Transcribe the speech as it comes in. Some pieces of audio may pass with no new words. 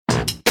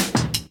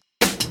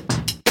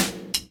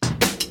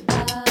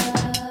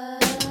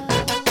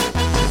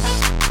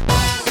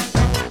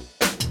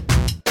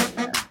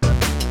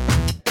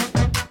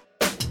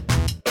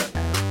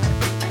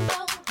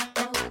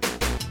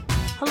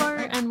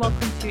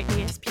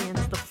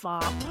ESPN's The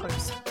Far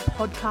Post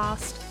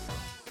podcast.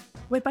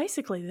 We're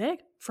basically there,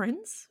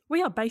 friends.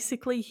 We are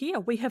basically here.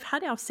 We have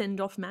had our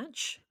send-off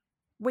match.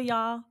 We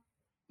are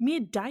mere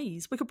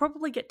days. We could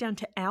probably get down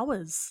to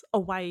hours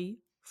away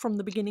from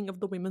the beginning of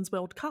the Women's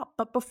World Cup.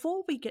 But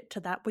before we get to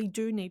that, we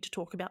do need to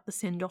talk about the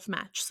send-off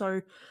match.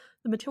 So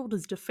the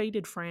Matildas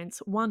defeated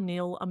France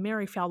 1-0, a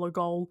Mary Fowler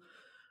goal.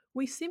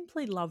 We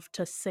simply love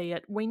to see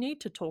it. We need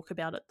to talk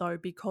about it though,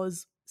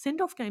 because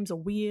send-off games are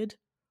weird.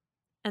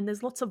 And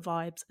there's lots of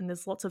vibes and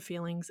there's lots of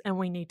feelings, and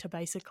we need to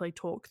basically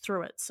talk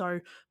through it.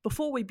 So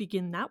before we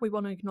begin that, we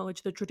want to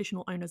acknowledge the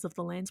traditional owners of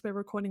the lands we're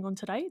recording on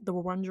today, the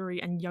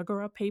Wurundjeri and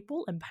Yagara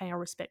people, and pay our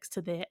respects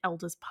to their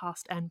elders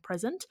past and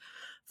present.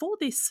 For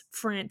this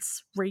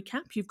France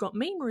recap, you've got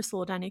me, Marissa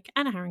Lordanic,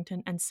 Anna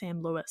Harrington, and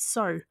Sam Lewis.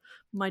 So,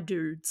 my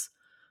dudes,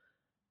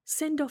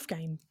 send-off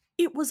game.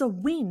 It was a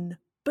win,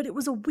 but it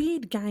was a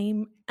weird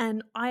game,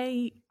 and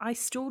I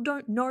still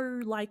don't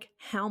know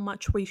how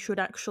much we should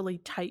actually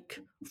take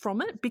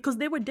from it, because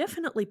there were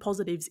definitely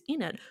positives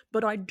in it,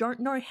 but I don't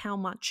know how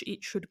much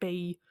it should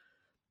be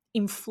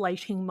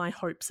inflating my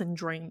hopes and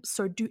dreams.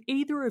 So do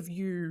either of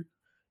you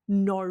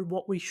know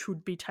what we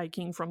should be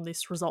taking from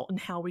this result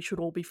and how we should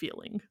all be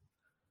feeling?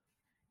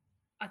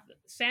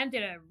 Sam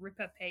did a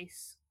ripper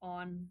piece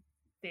on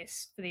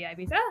this for the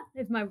ABC.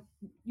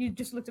 You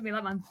just looked at me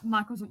like my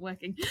mic wasn't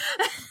working.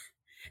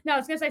 No, I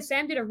was going to say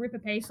Sam did a ripper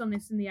piece on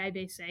this in the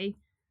ABC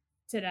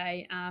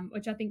today,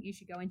 which I think you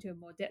should go into in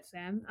more depth,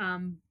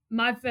 Sam.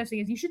 My first thing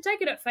is you should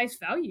take it at face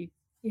value.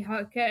 You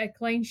get a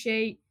clean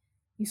sheet,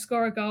 you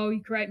score a goal,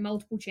 you create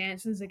multiple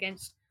chances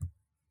against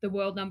the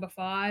world number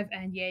 5,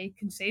 and you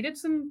conceded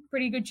some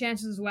pretty good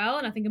chances as well,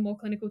 and I think a more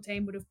clinical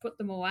team would have put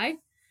them away.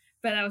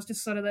 But that was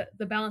just sort of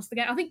the balance of the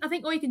game. I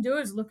think all you can do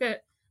is look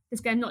at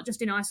this game not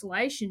just in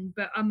isolation,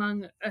 but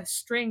among a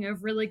string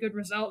of really good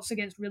results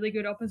against really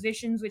good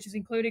oppositions, which has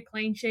included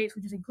clean sheets,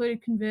 which has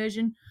included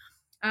conversion.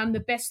 The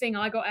best thing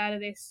I got out of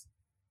this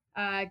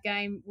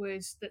game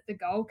was that the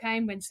goal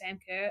came when Sam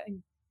Kerr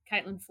and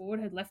Caitlin Ford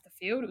had left the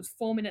field. It was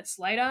 4 minutes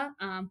later.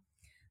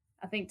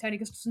 I think Tony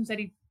Gustafson said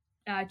he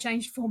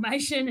changed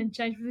formation and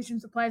changed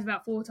positions of players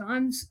about 4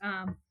 times.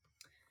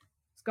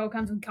 This goal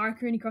comes when Cara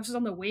Cooney crosses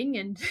on the wing,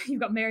 and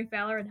you've got Mary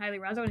Fowler and Hayley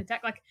Raso in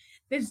attack.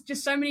 There's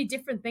just so many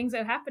different things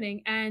that are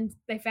happening, and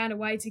they found a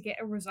way to get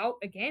a result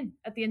again.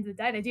 At the end of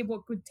the day, they did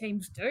what good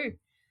teams do,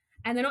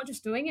 and they're not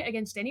just doing it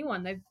against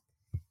anyone.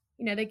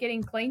 They're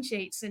getting clean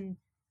sheets and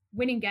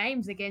winning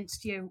games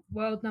against your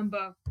world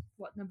number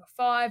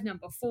 5,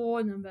 number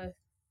 4, number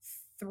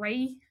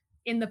 3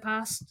 in the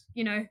past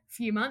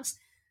few months.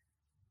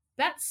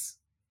 That's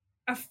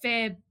a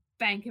fair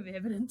bank of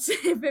evidence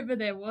if ever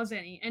there was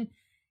any. And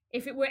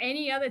if it were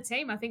any other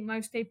team, I think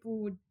most people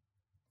would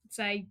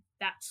say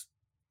that's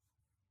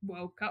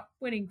World Cup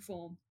winning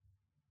form.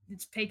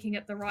 It's peaking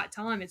at the right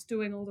time. It's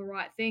doing all the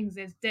right things.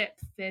 There's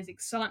depth, there's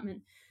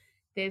excitement,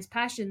 there's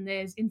passion,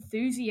 there's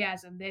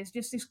enthusiasm. There's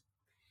just this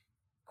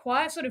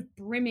quiet sort of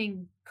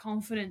brimming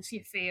confidence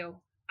you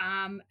feel.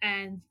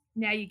 And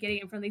now you're getting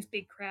it in front of these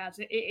big crowds.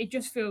 It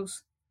just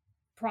feels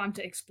primed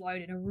to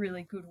explode in a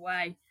really good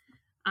way.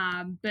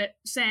 But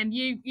Sam,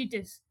 you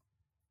did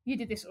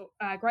this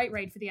great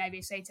read for the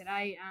ABC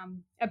today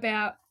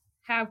about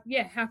how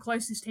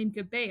close this team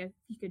could be. If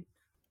you could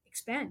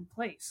expand,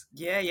 please.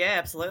 Yeah,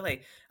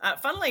 absolutely.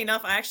 Funnily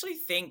enough, I actually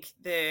think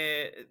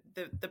the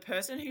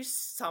person who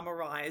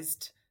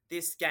summarised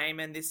this game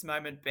and this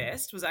moment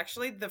best was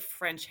actually the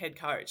French head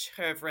coach,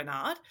 Hervé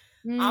Renard.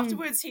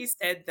 Afterwards, he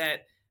said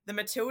that the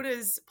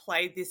Matildas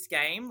played this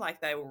game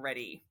like they were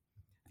ready.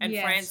 And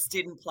yes. France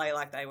didn't play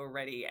like they were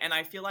ready. And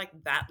I feel like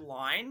that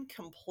line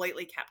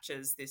completely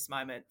captures this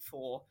moment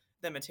for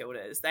the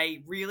Matildas.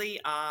 They really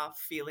are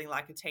feeling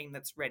like a team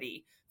that's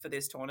ready for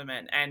this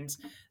tournament. And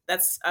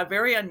that's a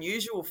very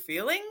unusual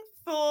feeling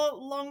for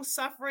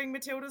long-suffering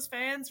Matildas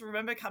fans.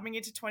 Remember coming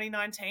into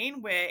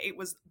 2019 where it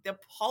was the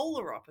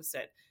polar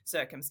opposite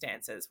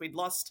circumstances. We'd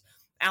lost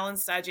Alan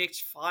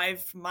Stajic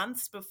 5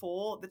 months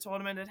before the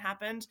tournament had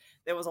happened.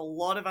 There was a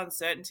lot of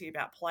uncertainty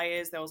about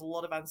players. There was a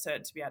lot of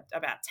uncertainty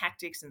about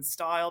tactics and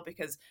style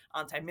because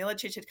Ante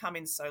Milicic had come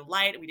in so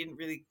late. We didn't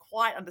really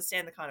quite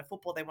understand the kind of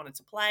football they wanted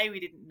to play. We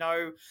didn't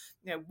know,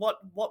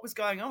 what was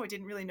going on. We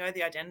didn't really know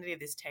the identity of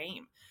this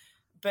team.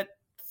 But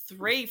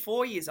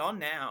 3-4 years on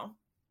now,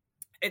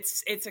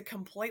 it's a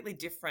completely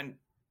different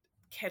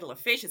kettle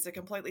of fish. It's a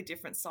completely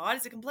different side.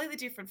 It's a completely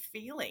different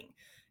feeling.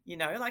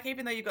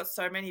 Even though you've got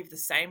so many of the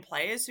same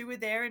players who were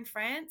there in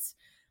France,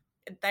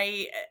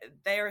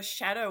 they're a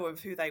shadow of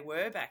who they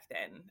were back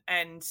then.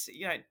 And,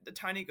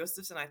 Tony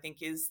Gustafson, I think,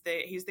 he's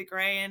the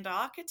grand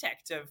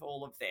architect of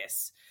all of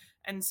this.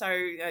 And so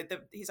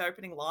his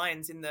opening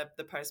lines in the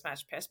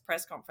post-match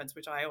press conference,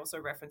 which I also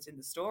referenced in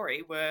the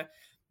story, were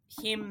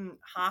him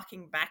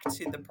harking back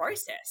to the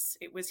process.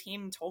 It was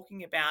him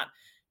talking about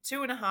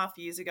 2.5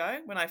 years ago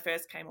when I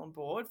first came on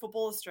board,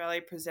 Football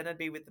Australia presented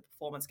me with the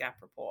performance gap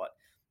report.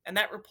 And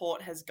that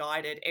report has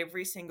guided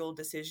every single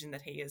decision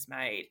that he has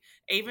made.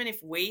 Even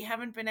if we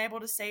haven't been able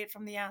to see it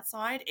from the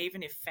outside,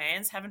 even if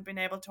fans haven't been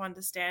able to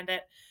understand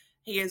it,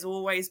 he has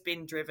always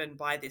been driven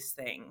by this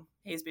thing.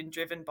 He's been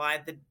driven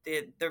by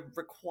the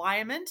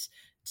requirement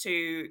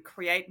to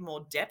create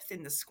more depth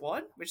in the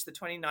squad, which the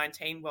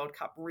 2019 World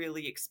Cup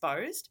really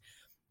exposed.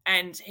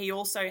 And he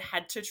also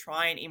had to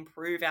try and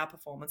improve our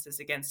performances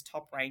against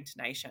top-ranked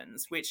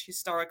nations, which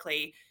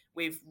historically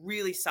we've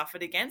really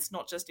suffered against,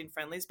 not just in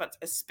friendlies, but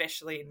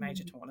especially in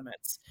major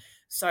tournaments.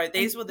 So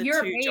these were the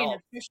two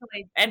jobs.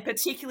 Especially. And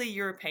particularly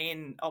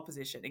European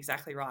opposition,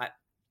 exactly right.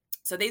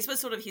 So these were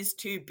sort of his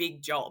two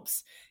big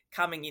jobs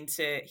coming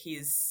into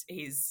his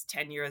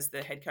tenure as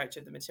the head coach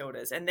of the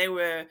Matildas. And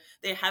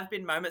there have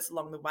been moments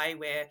along the way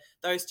where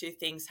those two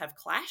things have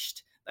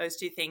clashed. Those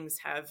two things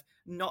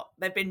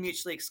they've been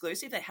mutually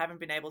exclusive. They haven't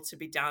been able to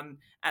be done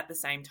at the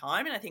same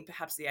time. And I think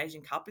perhaps the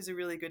Asian Cup is a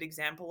really good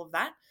example of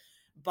that.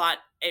 But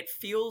it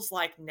feels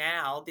like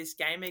now this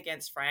game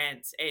against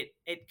France,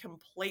 it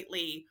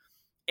completely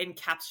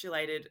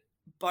encapsulated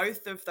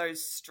both of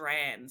those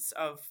strands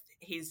of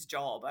his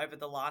job over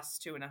the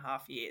last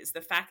 2.5 years.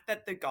 The fact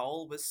that the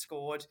goal was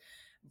scored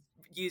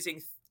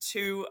using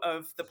two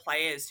of the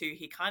players who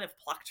he kind of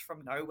plucked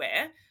from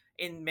nowhere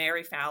in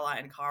Mary Fowler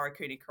and Kyra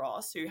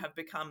Cooney-Cross, who have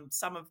become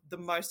some of the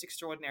most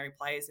extraordinary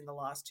players in the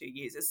last 2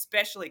 years,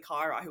 especially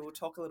Kyra, who we'll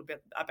talk a little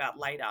bit about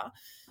later.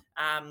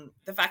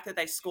 The fact that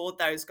they scored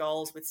those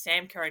goals with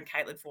Sam Kerr and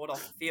Caitlin Ford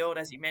off the field,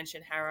 as you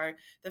mentioned, Harrow,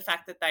 the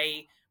fact that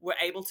they were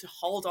able to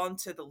hold on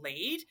to the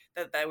lead,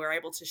 that they were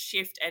able to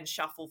shift and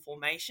shuffle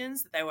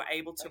formations, that they were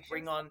able to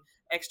bring on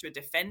extra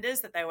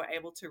defenders, that they were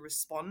able to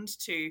respond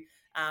to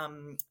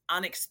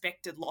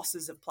unexpected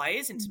losses of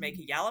players into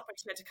Mika Yallop,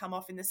 which had to come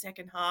off in the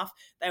second half.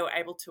 They were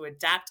able to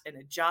adapt and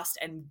adjust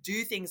and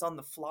do things on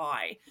the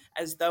fly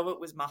as though it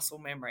was muscle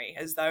memory,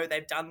 as though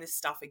they've done this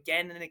stuff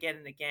again and again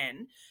and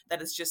again,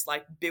 that it's just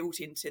like built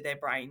into their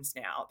brains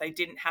now. They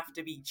didn't have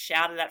to be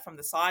shouted at from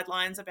the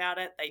sidelines about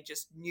it. They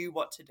just knew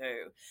what to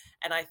do.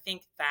 And I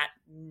think that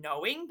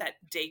knowing, that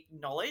deep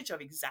knowledge of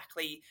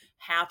exactly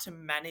how to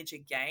manage a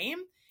game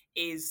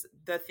is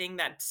the thing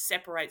that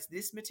separates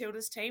this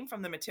Matildas team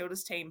from the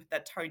Matildas team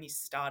that Tony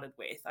started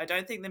with. I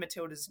don't think the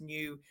Matildas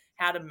knew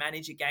how to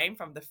manage a game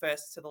from the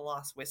first to the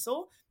last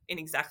whistle in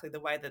exactly the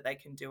way that they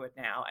can do it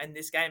now. And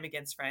this game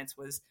against France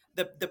was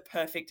the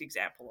perfect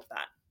example of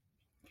that.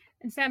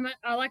 And Sam,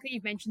 I like that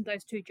you've mentioned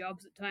those two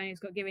jobs that Tony's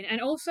got given.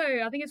 And also,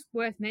 I think it's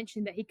worth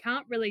mentioning that he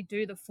can't really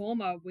do the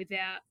former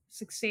without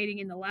succeeding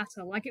in the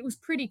latter. Like, it was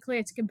pretty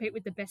clear to compete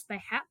with the best,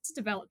 they had to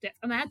develop depth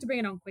and they had to bring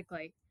it on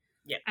quickly.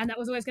 Yeah. And that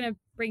was always going to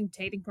bring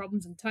teething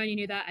problems, and Tony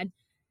knew that. And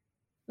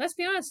let's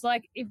be honest,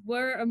 like, if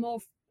we're a more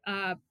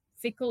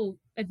fickle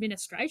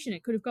administration,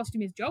 it could have cost him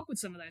his job with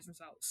some of those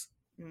results.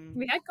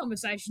 We had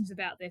conversations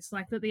about this,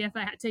 like that the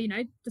FA had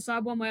to,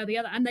 decide one way or the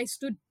other, and they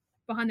stood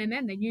behind their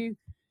men. They knew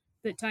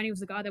that Tony was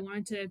the guy they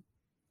wanted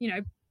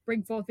to,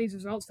 bring forth these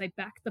results. They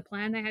backed the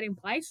plan they had in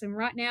place, and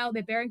right now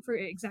they're bearing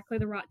fruit at exactly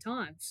the right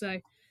time. So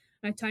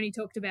Tony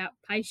talked about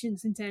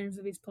patience in terms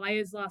of his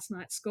players last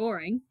night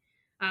scoring,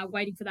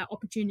 waiting for that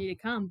opportunity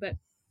to come. But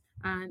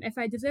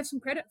FA deserves some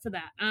credit for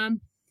that.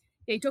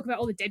 You talk about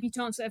all the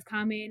debutantes that have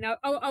come in.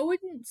 I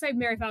wouldn't say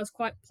Mary Fowler's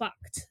quite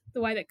plucked the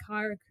way that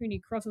Kyra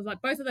Cooney-Cross was.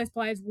 Like, both of those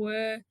players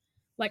were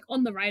like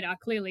on the radar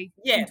clearly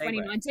in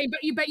 2019.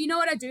 But you know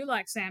what I do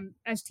like, Sam,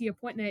 as to your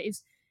point there,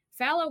 is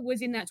Fowler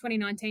was in that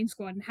 2019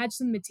 squad and had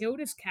some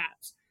Matildas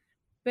caps,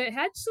 but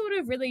had sort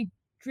of really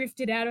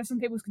drifted out of some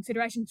people's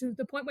consideration to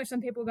the point where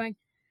some people are going,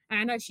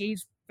 I know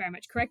she's very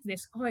much correct in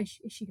this. Oh, is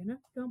she going to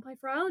go and play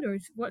for Ireland, or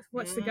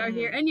what's the go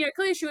here? And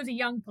clearly she was a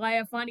young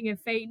player finding her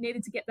feet,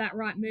 needed to get that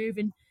right move.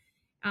 And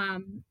I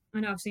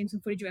know I've seen some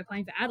footage of her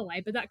playing for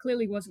Adelaide, but that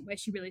clearly wasn't where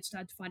she really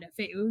started to find her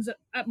feet. It was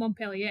at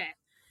Montpellier,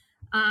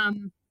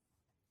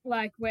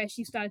 where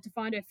she started to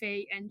find her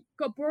feet and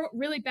got brought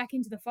really back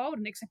into the fold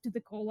and accepted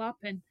the call up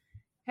and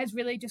has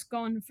really just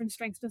gone from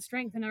strength to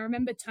strength. And I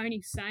remember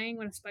Tony saying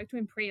when I spoke to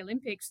him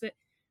pre-Olympics that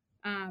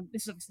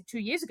this is obviously 2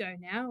 years ago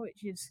now,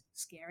 which is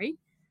scary,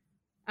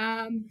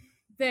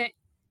 that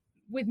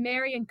with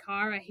Mary and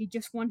Kyra, he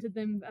just wanted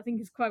them, I think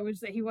his quote was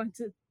that he wanted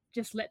to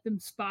just let them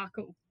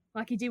sparkle.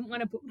 Like, he didn't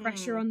want to put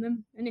pressure on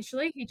them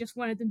initially. He just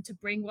wanted them to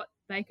bring what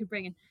they could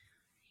bring. And,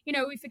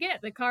 we forget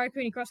that Kyra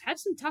Cooney-Cross had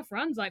some tough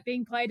runs, like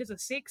being played as a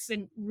six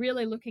and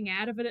really looking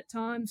out of it at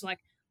times, like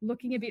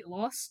looking a bit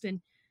lost.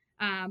 And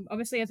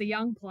obviously as a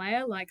young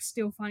player, like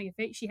still finding her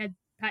feet, she had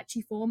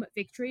patchy form at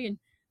Victory, and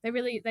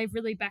they've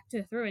really backed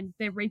her through, and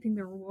they're reaping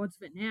the rewards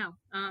of it now.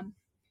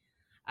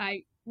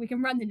 We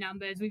can run the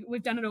numbers.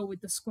 We've done it all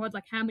with the squad,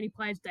 like how many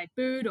players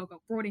debuted or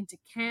got brought into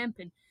camp.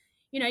 And,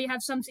 you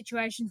have some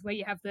situations where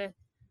you have the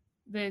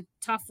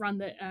tough run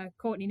that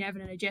Courtney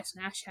Nevin and Jess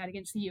Nash had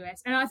against the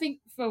US. And I think,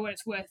 for what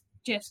it's worth,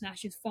 Jess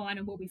Nash is fine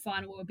and will be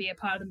fine and will be a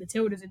part of the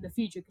Matildas in the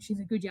future because she's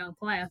a good young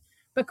player.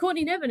 But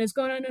Courtney Nevin has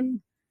gone on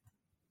and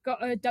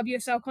got a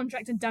WSL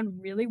contract and done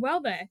really well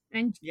there.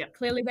 And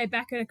clearly they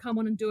back her to come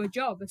on and do a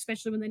job,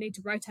 especially when they need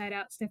to rotate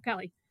out Steph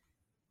Kelly.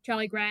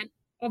 Charlie Grant,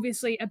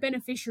 obviously a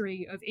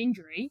beneficiary of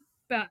injury,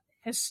 but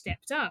has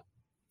stepped up.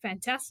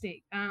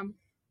 Fantastic.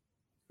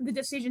 The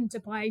decision to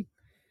play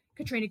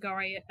Katrina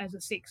Gorry as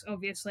a six,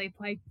 obviously,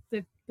 played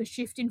the the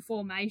shift in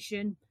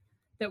formation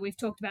that we've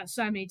talked about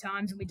so many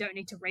times and we don't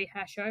need to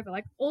rehash over.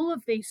 Like, all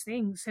of these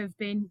things have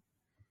been,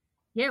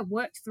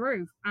 worked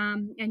through.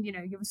 And, you've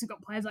obviously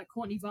got players like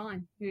Courtney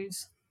Vine,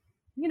 who's,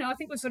 I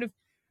think was sort of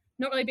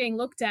not really being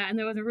looked at, and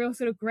there was a real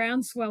sort of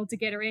groundswell to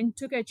get her in,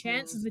 took her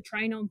chance as a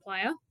train-on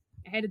player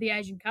ahead of the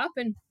Asian Cup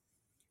and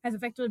has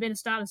effectively been a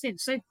starter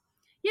since. So,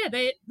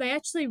 they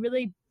actually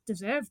really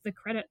deserve the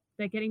credit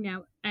they're getting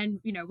now. And,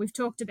 we've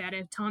talked about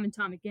it time and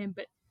time again,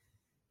 but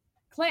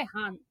Claire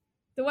Hunt,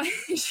 the way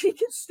she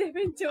can step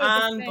into it.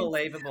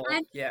 Unbelievable.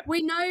 And yeah.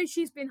 we know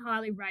she's been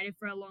highly rated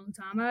for a long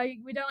time.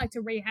 We don't like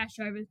to rehash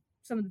over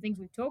some of the things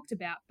we've talked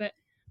about, but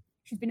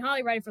she's been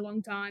highly rated for a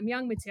long time.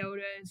 Young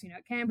Matildas,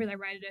 at Canberra, they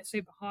rated her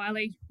super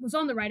highly. Was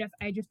on the radar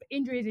for ages, but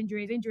injuries.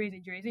 And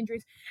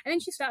then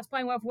she starts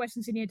playing well for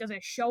Western Sydney and does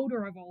her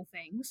shoulder of all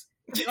things.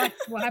 Like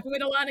what happened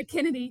with Alana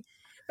Kennedy.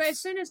 But as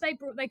soon as they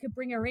could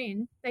bring her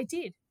in, they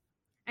did.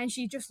 And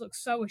she just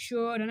looks so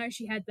assured. I know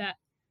she had that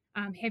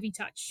heavy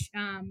touch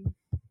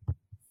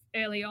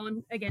early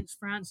on against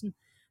France and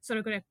sort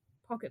of got a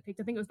pocket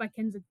picked. I think it was by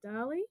Kenza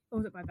Daly, or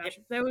was it by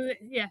Basha?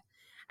 Yep.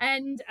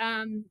 And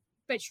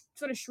but she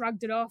sort of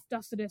shrugged it off,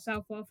 dusted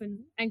herself off,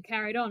 and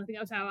carried on. I think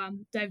that was how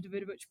Dave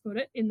Davidovich put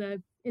it in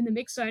the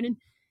mix zone, and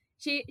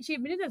she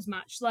admitted as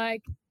much.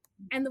 Like,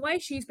 and the way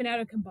she's been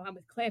able to combine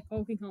with Claire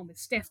Polkinghorne, with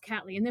Steph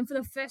Catley, and then for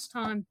the first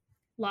time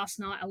last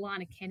night,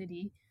 Alana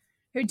Kennedy,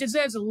 who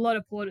deserves a lot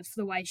of plaudits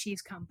for the way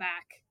she's come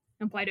back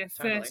and played her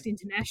first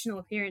international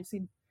appearance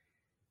in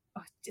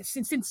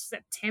since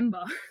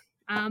September.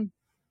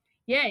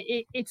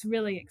 It's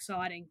really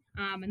exciting.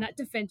 And that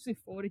defensive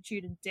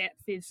fortitude and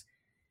depth is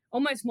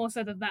almost more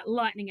so than that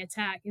lightning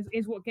attack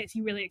is what gets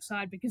you really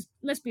excited, because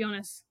let's be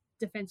honest,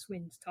 defense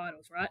wins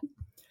titles, right?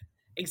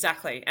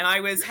 Exactly. And I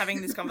was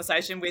having this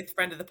conversation with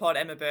friend of the pod,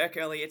 Emma Burke,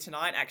 earlier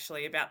tonight,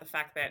 actually, about the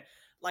fact that,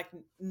 like,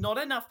 not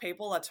enough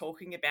people are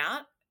talking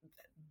about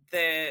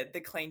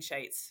the clean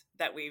sheets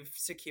that we've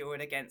secured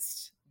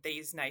against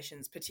these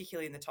nations,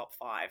 particularly in the top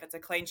five. It's a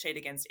clean sheet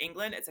against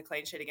England, it's a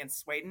clean sheet against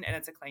Sweden, and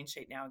it's a clean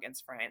sheet now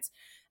against France.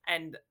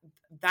 And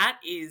that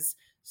is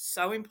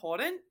so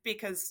important,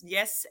 because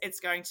yes, it's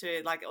going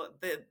to, like,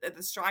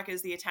 the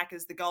strikers, the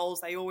attackers, the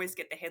goals, they always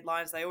get the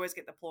headlines, they always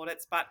get the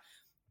plaudits, but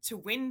to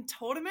win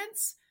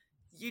tournaments,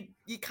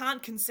 you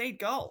can't concede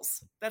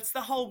goals. That's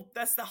the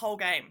whole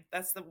game.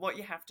 That's what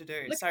you have to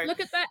do. Look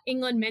at that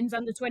England men's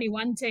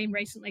under-21 team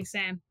recently,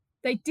 Sam.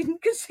 They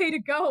didn't concede a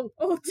goal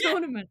all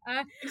tournament.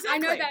 Exactly. I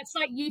know that's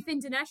like youth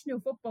international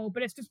football,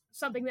 but it's just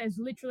something that has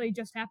literally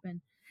just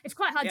happened. It's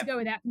quite hard to go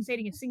without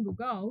conceding a single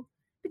goal.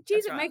 But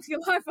geez, it makes your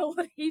life a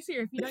lot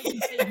easier if you don't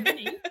concede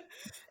many.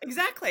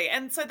 Exactly.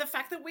 And so the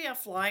fact that we are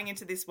flying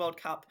into this World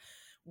Cup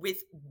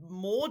with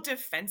more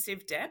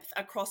defensive depth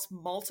across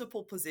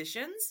multiple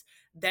positions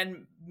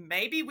than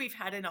maybe we've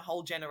had in a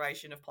whole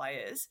generation of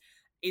players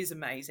is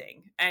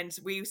amazing. And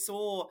we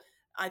saw,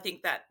 I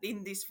think that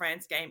in this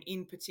France game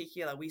in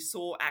particular, we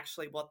saw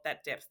actually what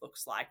that depth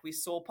looks like. We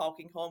saw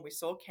Polkinghorne, we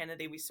saw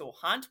Kennedy, we saw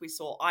Hunt, we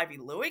saw Ivy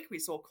Lewick, we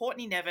saw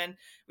Courtney Nevin,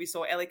 we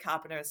saw Ellie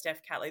Carpenter and Steph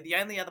Catley. The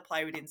only other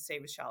player we didn't see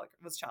was Charlie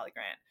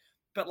Grant.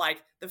 But,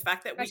 like, the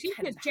fact that we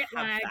can have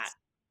that.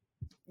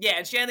 Yeah,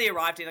 and she only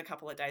arrived in a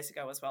couple of days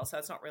ago as well, so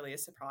it's not really a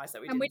surprise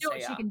that we didn't see her. And we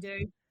know what she can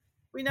do.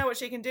 We know what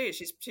she can do.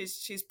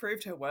 She's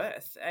proved her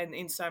worth, and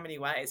in so many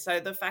ways.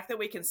 So the fact that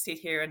we can sit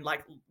here and,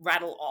 like,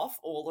 rattle off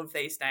all of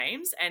these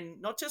names,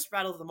 and not just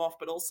rattle them off,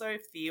 but also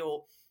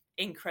feel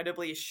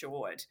incredibly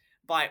assured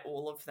by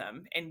all of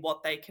them and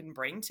what they can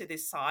bring to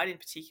this side in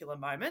particular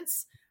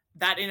moments,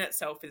 that in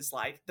itself is,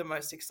 like, the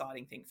most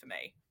exciting thing for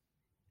me.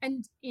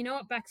 And you know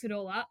what backs it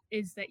all up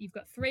is that you've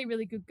got three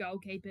really good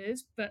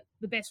goalkeepers, but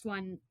the best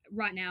one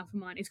right now for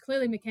mine is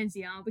clearly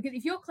Mackenzie Arnold. Because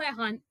if you're Claire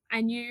Hunt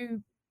and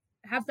you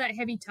have that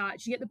heavy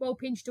touch, you get the ball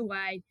pinched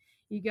away,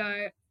 you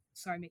go,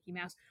 sorry, Mickey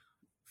Mouse,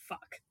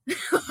 fuck.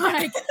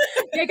 Like,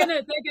 they're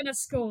gonna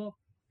score.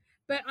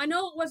 But I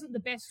know it wasn't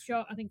the best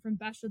shot, I think, from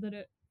Basher that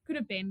it could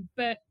have been,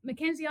 but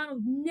Mackenzie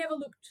Arnold never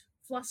looked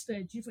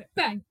flustered. She just went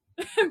bang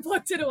and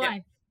blocked it away.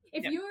 Yep.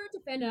 If you're a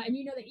defender and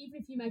you know that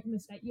even if you make a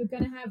mistake, you're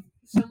going to have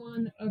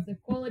someone of the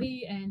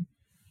quality and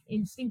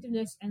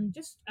instinctiveness and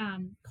just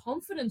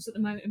confidence at the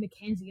moment of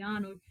Mackenzie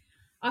Arnold,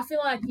 I feel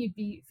like you'd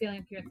be feeling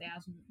like you're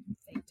 1,000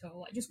 feet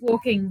tall, like just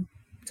walking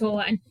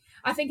taller. And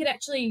I think it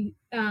actually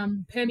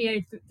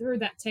permeated through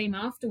that team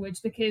afterwards,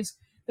 because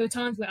there were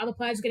times where other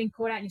players were getting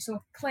caught out and you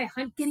saw Claire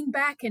Hunt getting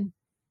back. And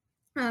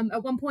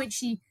at one point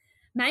she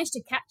managed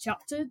to catch up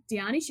to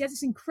Diani. She has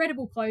this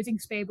incredible closing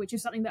speed, which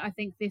is something that I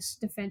think this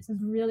defence has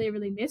really,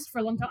 really missed for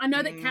a long time. I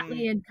know that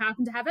Catley and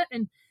Carpenter have it,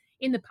 and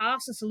in the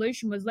past the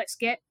solution was let's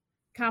get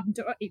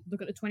Carpenter,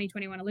 look at the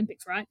 2021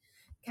 Olympics, right?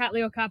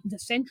 Catley or Carpenter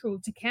central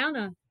to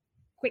counter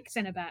quick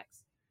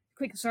centre-backs,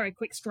 quick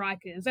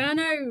strikers. And I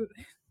know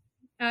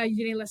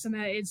Eugenie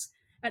Lessimer is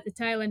at the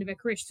tail end of her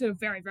career. She's a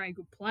very, very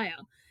good player,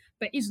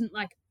 but isn't,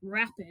 like,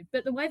 rapid.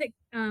 But the way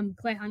that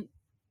Claire Hunt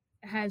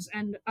has,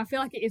 and I feel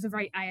like it is a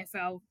very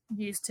AFL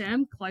used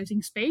term,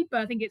 closing speed,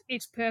 but I think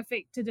it's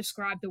perfect to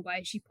describe the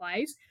way she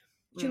plays.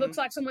 She looks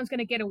like someone's going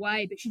to get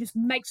away, but she just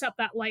makes up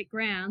that late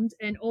ground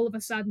and all of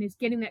a sudden is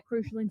getting that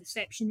crucial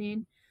interception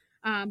in,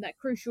 that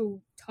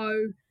crucial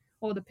toe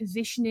or the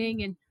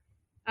positioning.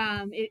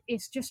 And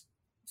it's just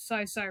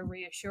so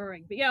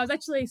reassuring. But yeah, I was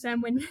actually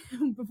saying when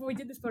before we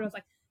did this pod, I was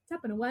like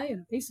tapping away on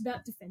a piece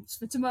about defense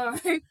for tomorrow.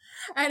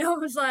 And I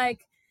was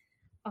like,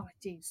 oh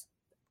geez,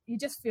 you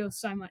just feel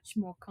so much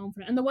more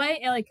confident. And the way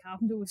Ellie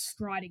Carpenter was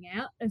striding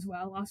out as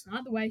well last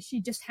night, the way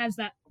she just has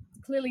that,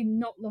 clearly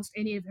not lost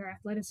any of her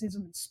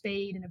athleticism and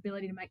speed and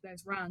ability to make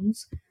those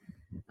runs,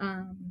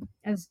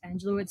 as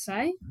Angela would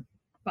say,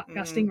 butt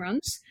gusting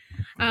runs.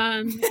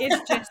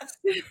 It's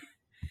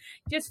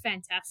just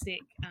fantastic.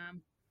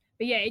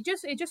 But yeah, it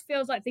just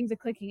feels like things are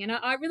clicking. And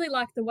I really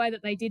like the way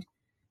that they did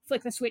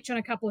flick the switch on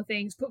a couple of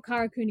things, put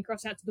Cara Cooney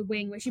Cross out to the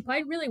wing, where she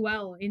played really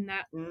well in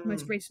that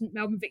most recent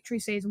Melbourne victory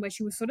season, where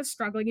she was sort of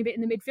struggling a bit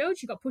in the midfield.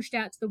 She got pushed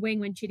out to the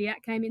wing when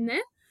Chidiac came in there.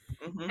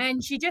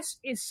 And she just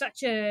is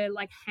such a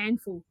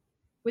handful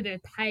with her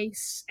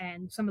pace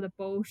and some of the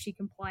balls she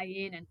can play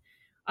in. And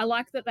I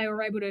like that they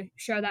were able to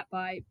show that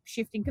by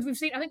shifting, because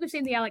I think we've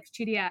seen the Alex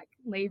Chidiac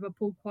lever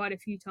pulled quite a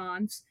few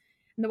times,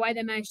 and the way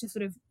they managed to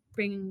sort of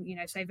bring,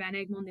 say Van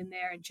Egmond in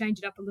there and change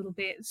it up a little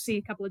bit, see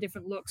a couple of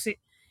different looks,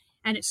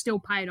 and it still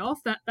paid off.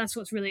 That's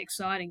what's really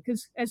exciting,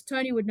 because as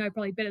Tony would know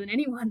probably better than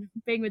anyone,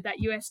 being with that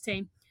US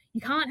team,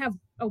 you can't have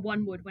a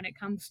one-wood when it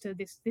comes to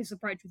this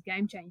approach with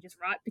game changers,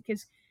 right?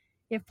 Because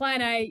you have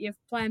plan A, you have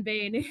plan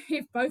B, and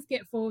if both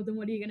get forward, then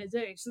what are you going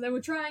to do? So they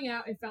were trying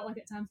out, it felt like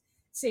at times,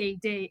 C,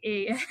 D,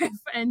 E, F,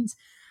 and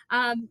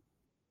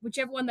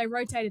whichever one they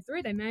rotated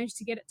through, they managed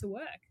to get it to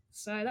work.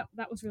 So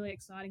that was really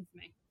exciting for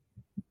me.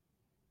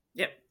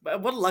 Yep.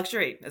 What a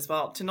luxury as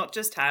well, to not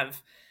just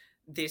have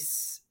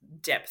this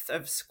depth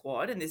of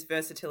squad and this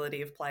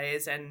versatility of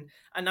players and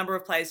a number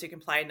of players who can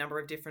play a number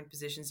of different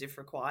positions if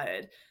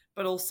required,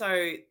 but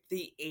also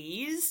the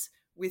ease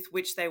with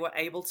which they were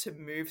able to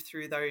move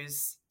through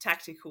those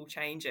tactical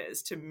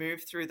changes, to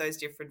move through those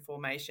different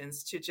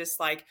formations, to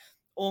just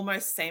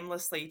almost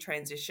seamlessly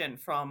transition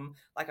from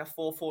a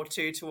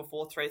 4-4-2 to a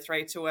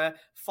 4-3-3 to a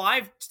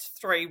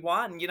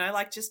 5-3-1,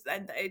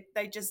 and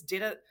they just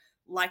did it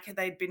like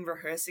they'd been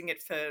rehearsing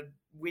it for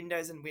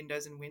windows and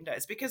windows and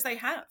windows, because they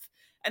have.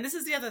 And this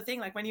is the other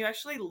thing, when you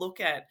actually look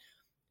at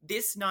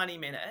this 90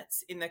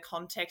 minutes in the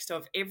context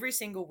of every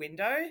single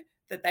window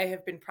that they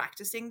have been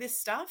practicing this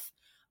stuff,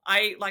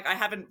 I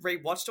haven't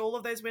rewatched all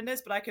of those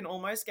windows, but I can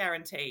almost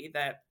guarantee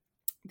that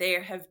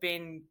there have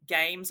been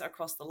games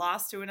across the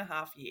last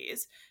 2.5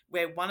 years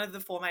where one of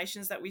the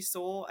formations that we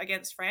saw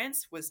against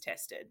France was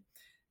tested.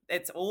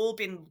 It's all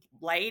been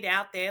laid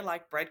out there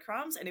like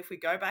breadcrumbs. And if we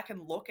go back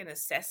and look and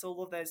assess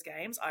all of those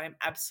games, I am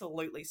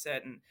absolutely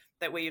certain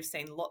that we have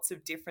seen lots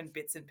of different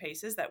bits and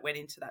pieces that went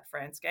into that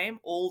France game,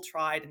 all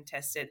tried and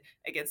tested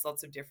against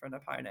lots of different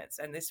opponents.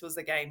 And this was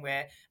a game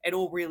where it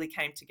all really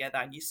came together,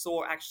 and you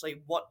saw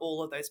actually what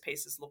all of those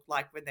pieces looked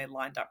like when they're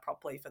lined up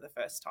properly for the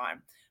first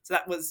time. So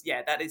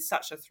that is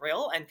such a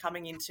thrill. And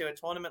coming into a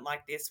tournament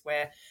like this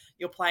where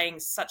you're playing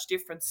such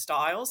different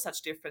styles,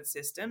 such different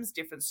systems,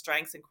 different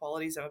strengths and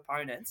qualities of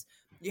opponents,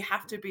 you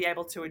have to be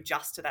able to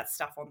adjust to that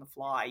stuff on the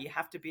fly. You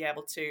have to be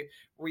able to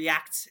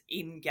react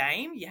in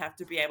game. You have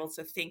to be able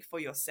to think for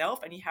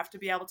yourself, and you have to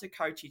be able to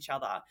coach each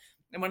other.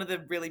 And one of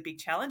the really big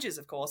challenges,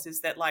 of course,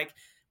 is that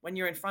when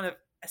you're in front of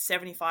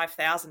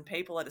 75,000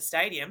 people at a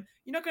stadium,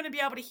 you're not going to be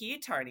able to hear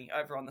Tony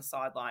over on the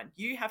sideline.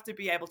 You have to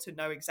be able to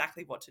know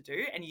exactly what to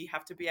do, and you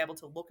have to be able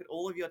to look at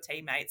all of your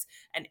teammates,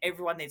 and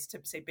everyone needs to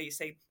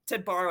to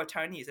borrow a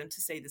Tonyism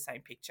to see the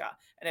same picture,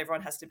 and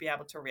everyone has to be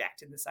able to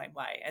react in the same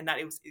way. And that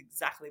is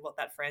exactly what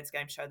that France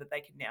game showed that they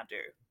can now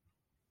do.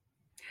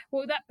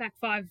 Well, that back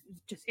five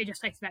just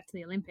takes back to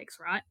the Olympics,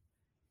 right?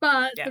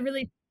 But the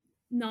really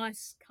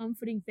nice,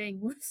 comforting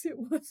thing was it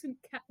wasn't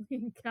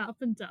Kathleen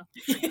Carpenter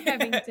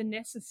having to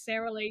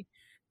necessarily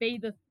be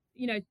the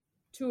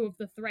two of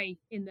the three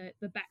in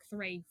the back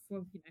three for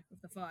of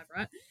the five,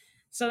 right?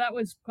 So that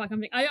was quite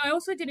comforting. I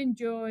also did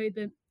enjoy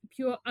the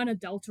pure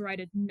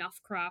unadulterated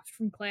nuffcraft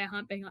from Claire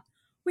Hunt being like,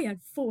 we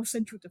had 4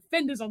 central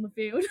defenders on the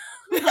field.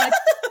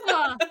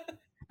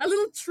 A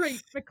little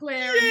treat for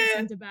Claire and the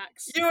centre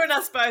backs. You and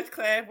us both,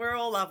 Claire. We're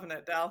all loving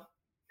it, Dal.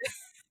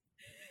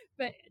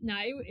 But no,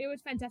 it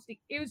was fantastic.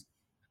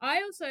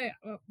 I also,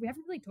 we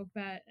haven't really talked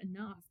about it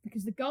enough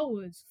because the goal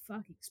was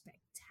fucking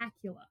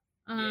spectacular.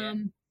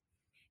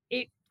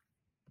 It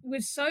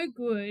was so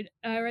good.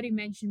 I already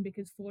mentioned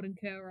because Ford and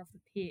Kerr were off the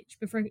pitch,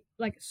 but for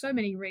so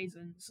many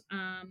reasons.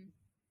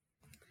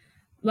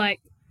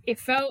 It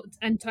felt,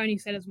 and Tony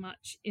said as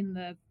much in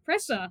the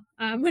presser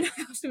when I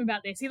asked him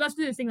about this. He loves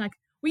to do this thing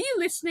were you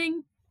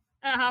listening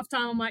at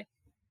halftime? I'm like,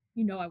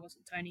 I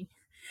wasn't, Tony.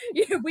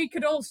 We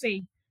could all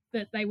see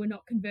that they were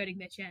not converting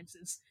their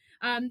chances.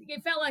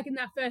 It felt like in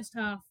that first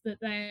half that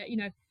they're,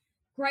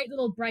 great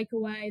little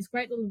breakaways,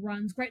 great little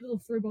runs, great little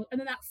through ball, and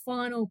then that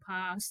final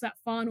pass, that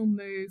final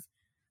move,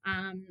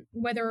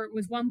 whether it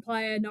was one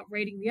player not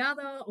reading the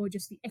other or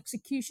just the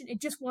execution,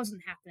 it just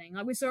wasn't happening.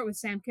 We saw it with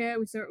Sam Kerr,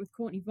 we saw it with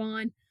Courtney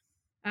Vine.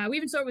 We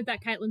even saw it with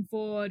that Caitlin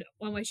Ford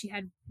one where she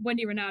had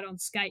Wendy Renard on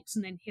skates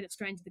and then hit it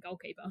straight into the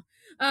goalkeeper.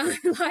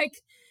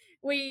 Like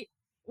we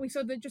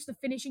saw that just the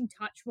finishing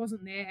touch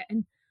wasn't there.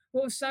 And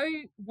what was so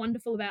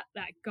wonderful about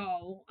that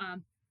goal,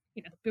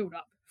 the build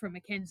up from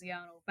Mackenzie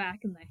Arnold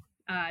back and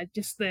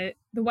just the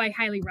way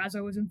Hayley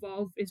Razzo was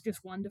involved is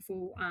just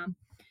wonderful.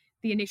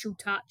 The initial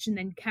touch and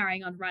then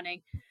carrying on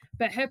running.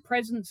 But her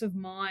presence of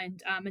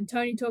mind, and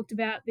Tony talked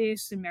about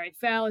this, and Mary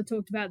Fowler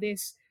talked about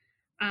this,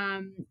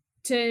 I'm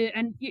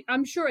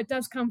sure it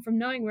does come from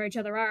knowing where each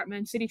other are at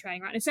Man City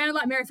training, right? And it sounded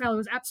like Mary Fowler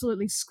was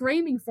absolutely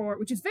screaming for it,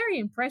 which is very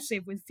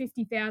impressive with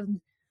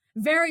 50,000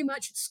 very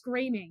much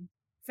screaming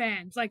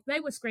fans. Like, they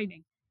were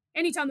screaming.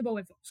 Anytime the ball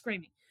went,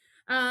 screaming.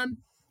 For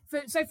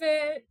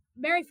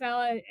Mary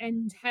Fowler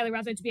and Hayley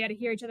Razzo to be able to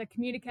hear each other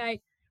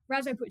communicate,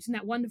 Razzo puts in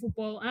that wonderful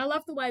ball. And I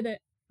love the way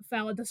that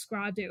Fowler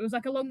described it. It was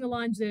like along the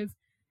lines of,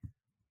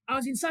 I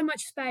was in so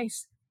much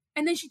space,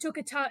 and then she took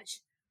a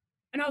touch,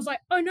 and I was like,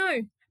 oh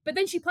no, but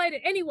then she played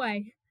it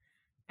anyway.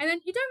 And then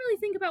you don't really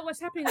think about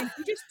what's happening, then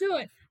you just do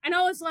it. And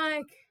I was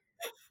like,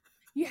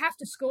 you have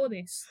to score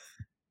this.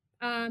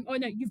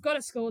 You've got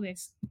to score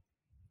this.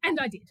 And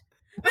I did.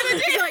 And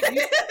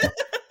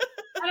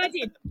I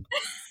did.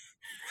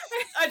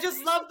 I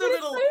just love the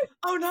little,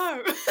 oh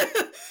no.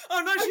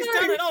 Oh no, she's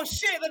done it. Oh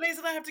shit, that means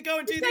that I have to go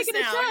and do this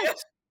now.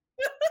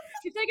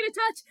 She's taking a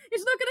touch.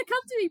 It's not going to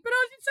come to me, but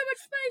I was in so much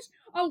space.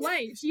 Oh,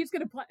 wait, she's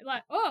going to play.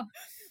 I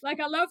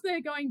love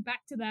the going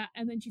back to that,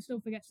 and then she still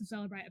forgets to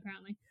celebrate,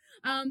 apparently.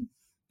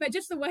 But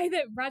just the way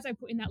that Razzo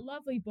put in that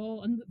lovely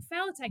ball, and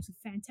Fowler takes a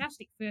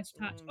fantastic first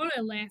touch on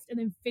her left and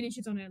then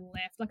finishes on her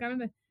left. Like, I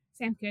remember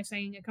Sam Kerr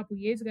saying a couple of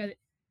years ago that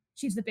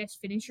she's the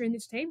best finisher in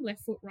this team,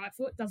 left foot, right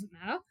foot, doesn't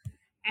matter.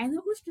 And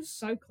it was just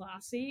so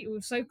classy. It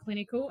was so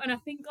clinical, and I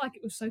think,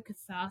 it was so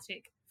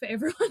cathartic for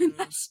everyone in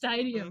that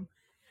stadium.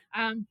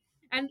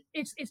 And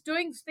it's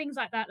doing things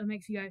like that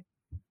makes you go,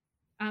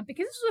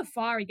 because this was a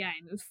fiery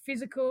game. It was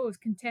physical, it was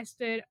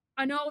contested.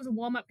 I know it was a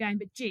warm-up game,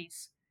 but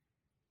geez,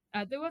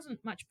 there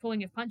wasn't much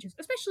pulling of punches,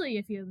 especially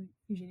if you're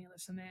Eugenia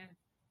Lessemer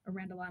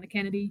around Alana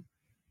Kennedy.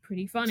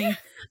 Pretty funny.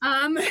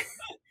 But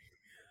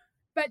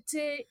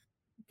to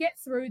get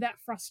through that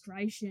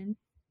frustration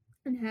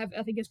and have,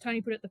 I think as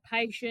Tony put it, the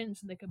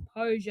patience and the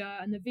composure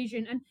and the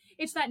vision, and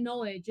it's that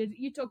knowledge.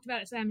 You talked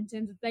about it, Sam, in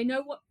terms of they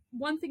know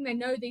one thing they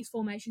know these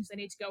formations they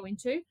need to go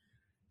into,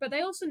 but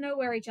they also know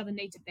where each other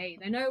need to be.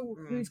 They know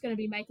who's going to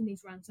be making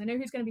these runs. They know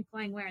who's going to be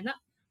playing where. And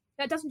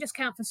that doesn't just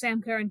count for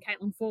Sam Kerr and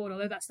Caitlin Ford,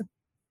 although that's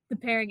the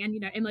pairing, and,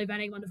 Emily Van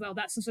Egmond as well.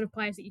 That's the sort of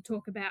players that you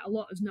talk about a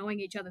lot as knowing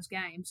each other's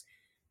games.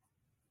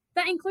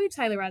 That includes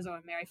Hayley Razzo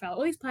and Mary Fowler.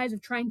 All these players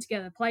have trained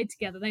together, played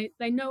together.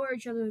 They know where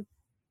each other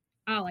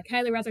are. Like,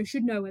 Hayley Razzo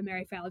should know where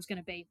Mary Fowler's going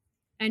to be.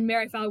 And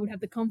Mary Fowler would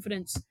have the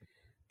confidence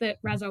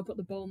that Razzo will put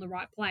the ball in the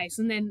right place.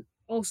 And then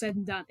all said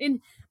and done.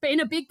 But in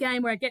a big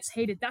game where it gets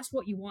heated, that's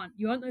what you want.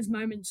 You want those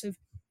moments of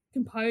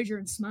composure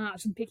and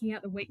smarts and picking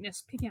out the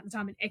weakness, picking out the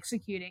time and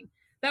executing.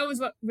 That was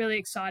what really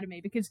excited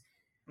me, because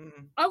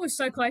I was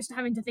so close to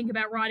having to think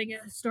about writing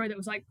a story that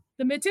was like,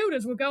 the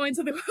Matildas will go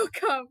into the World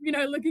Cup,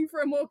 looking for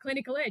a more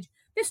clinical edge.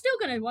 They're still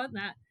going to want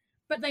that,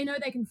 but they know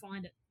they can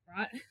find it,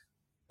 right?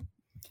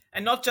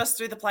 And not just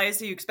through the players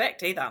who you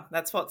expect either.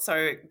 That's what's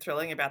so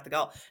thrilling about the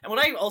goal. And what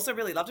I also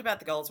really loved about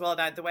the goal as well,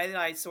 the way that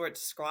I saw it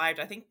described,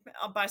 I think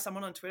by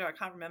someone on Twitter, I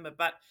can't remember,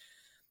 but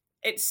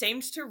it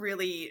seemed to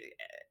really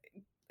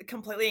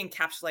completely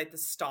encapsulate the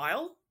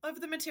style of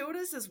the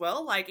Matildas as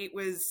well. Like, it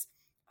was,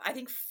 I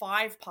think,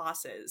 5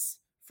 passes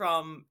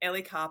from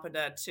Ellie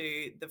Carpenter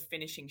to the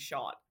finishing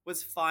shot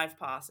was 5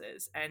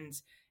 passes. And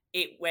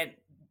it went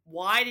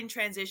wide in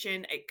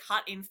transition, it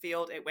cut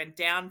infield, it went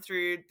down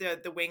through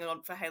the wing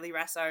for Hayley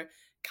Razzo,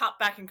 cut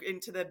back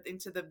into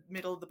the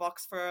middle of the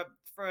box for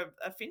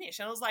a finish.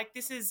 And I was like,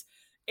 it's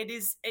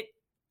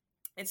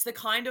the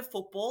kind of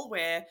football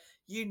where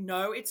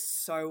it's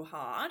so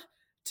hard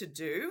to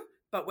do,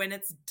 but when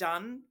it's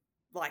done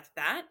like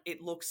that,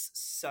 it looks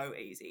so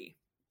easy.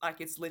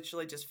 Like, it's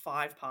literally just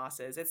 5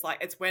 passes. It's like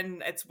it's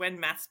when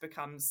maths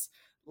becomes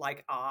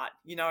like art.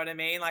 You know what I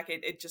mean? Like,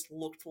 it just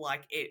looked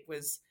like it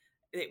was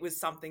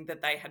something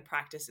that they had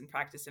practiced and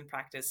practiced and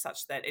practiced,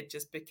 such that it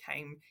just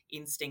became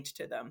instinct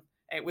to them.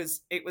 It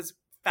was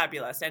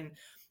fabulous. And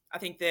I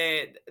think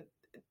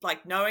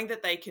knowing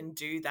that they can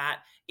do that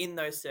in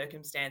those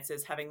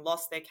circumstances, having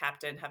lost their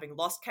captain, having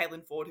lost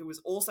Caitlin Ford, who was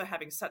also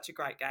having such a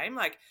great game.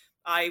 Like,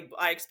 I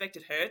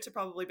expected her to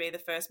probably be the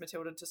first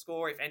Matilda to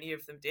score if any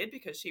of them did,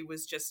 because she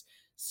was just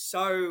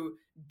so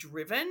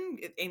driven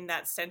in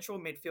that central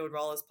midfield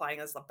role, as playing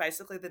as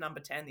basically the number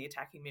 10, the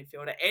attacking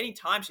midfielder. Any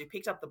time she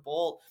picked up the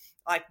ball,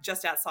 like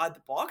just outside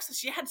the box,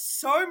 she had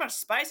so much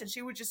space, and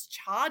she would just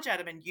charge at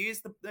him and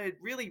use the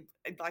really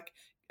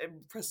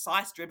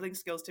precise dribbling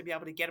skills to be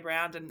able to get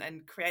around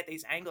and create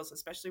these angles,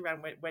 especially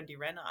around Wendy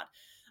Renard.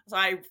 So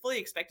I fully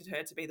expected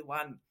her to be the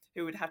one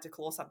who would have to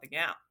claw something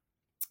out.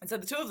 And so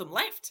the two of them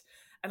left,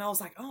 and I was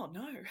like, oh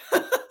no,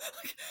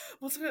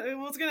 what's going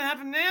to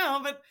happen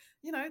now? But,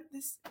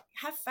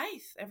 have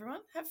faith, everyone,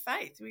 have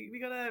faith. We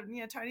got to,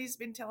 Tony's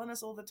been telling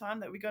us all the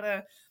time that we got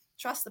to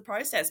trust the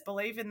process,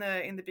 believe in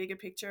the bigger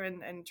picture,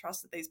 and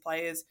trust that these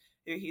players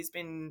who he's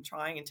been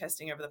trying and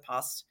testing over the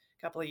past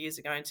couple of years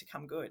are going to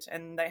come good,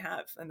 and they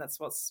have, and that's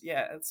what's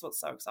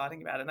so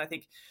exciting about it. And I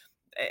think,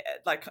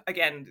 like,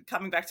 again,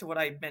 coming back to what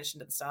I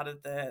mentioned at the start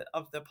of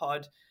the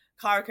pod,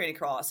 Kyra Cooney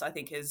Cross, I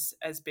think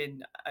has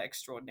been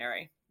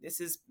extraordinary.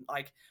 This is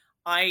like,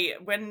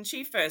 when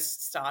she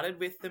first started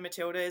with the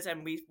Matildas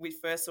and we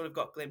first sort of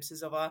got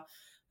glimpses of her,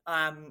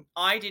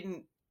 I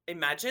didn't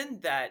imagine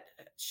that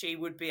she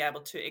would be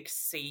able to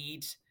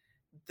exceed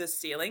the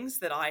ceilings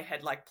that I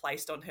had like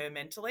placed on her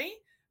mentally.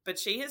 But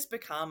she has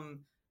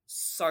become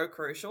so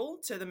crucial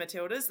to the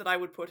Matildas that I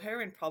would put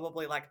her in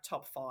probably like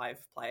top 5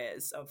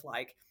 players of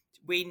like,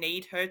 we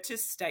need her to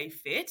stay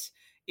fit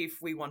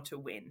if we want to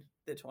win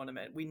the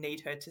tournament. We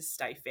need her to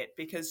stay fit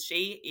because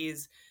she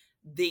is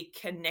the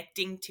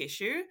connecting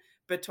tissue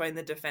between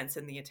the defense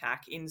and the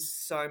attack in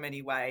so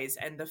many ways.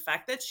 And the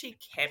fact that she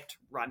kept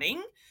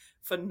running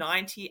for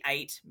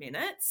 98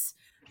 minutes,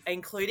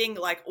 including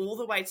like all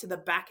the way to the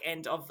back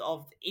end of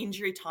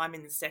injury time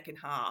in the second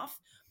half,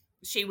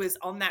 she was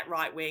on that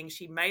right wing.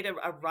 She made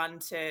a run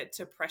to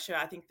pressure,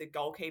 I think, the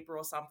goalkeeper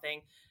or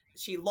something.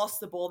 She lost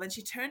the ball. Then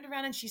she turned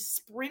around and she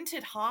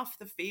sprinted half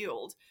the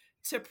field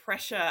to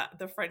pressure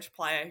the French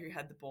player who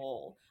had the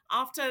ball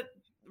after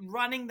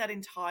running that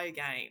entire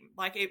game.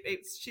 Like,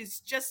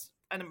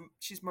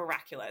 she's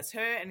miraculous.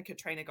 Her and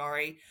Katrina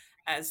Gorry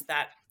as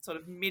that sort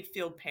of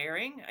midfield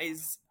pairing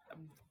is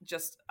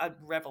just a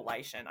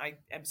revelation. I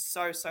am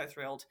so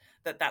thrilled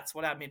that that's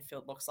what our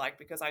midfield looks like,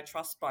 because I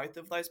trust both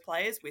of those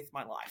players with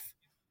my life.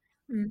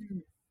 Mm-hmm.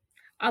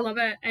 I love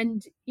it.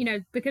 And,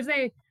 because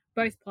they're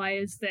both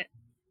players that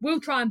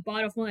will try and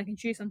bite off more than they can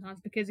chew sometimes,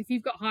 because if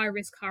you've got high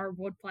risk, high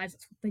reward players,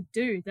 that's what they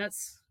do.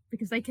 That's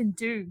because they can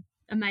do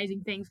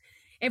amazing things.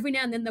 Every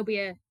now and then there'll be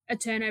a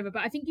turnover,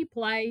 but I think you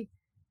play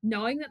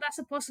knowing that that's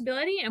a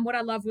possibility. And what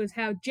I love was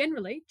how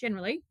generally,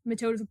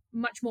 Matilda's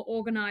much more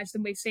organised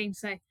than we've seen,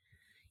 say,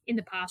 in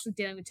the past with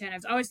dealing with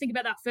turnovers. I always think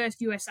about that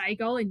first USA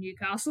goal in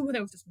Newcastle where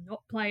there was just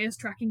not players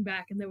tracking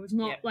back and there was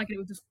not it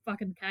was just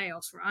fucking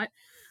chaos, right?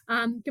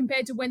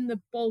 Compared to when the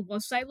ball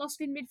was, say, lost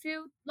in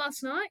midfield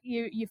last night,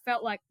 you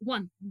felt like,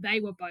 one, they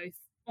were both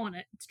on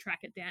it to track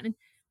it down. And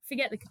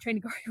forget that Katrina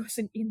Gorry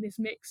wasn't in this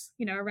mix,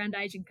 around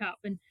Asian Cup,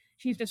 and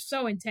she's just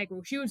so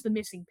integral. She was the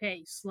missing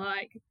piece,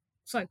 like,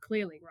 so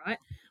clearly, right?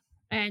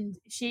 And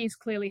she's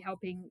clearly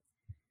helping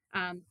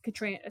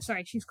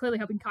she's clearly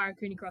helping Kyra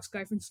Cooney Cross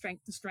go from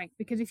strength to strength,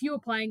 because if you were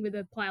playing with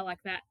a player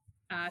like that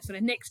sort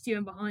of next to you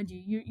and behind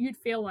you, you'd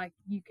feel like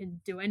you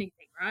can do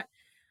anything, right?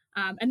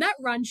 And that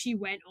run she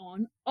went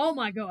on, oh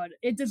my God,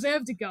 it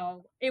deserved a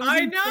goal. It was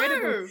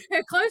incredible.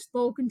 Her close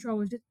ball control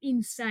was just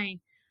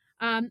insane.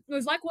 It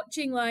was like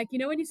watching, like,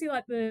 when you see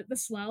like the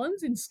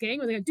slaloms in skiing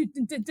where they go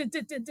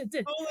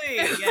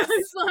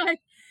It's like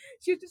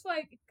she was just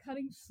like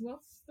cutting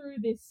swaths through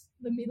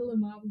the middle of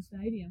Marvel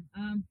Stadium.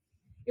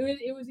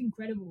 It was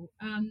incredible.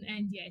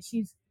 And yeah,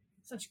 she's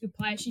such a good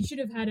player. She should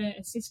have had an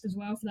assist as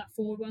well for that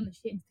forward one that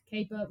she hit into the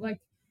keeper.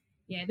 Like,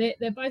 yeah,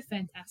 they're both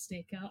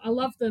fantastic. I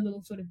love the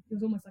little sort of, it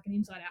was almost like an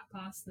inside out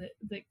pass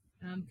that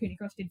Cooney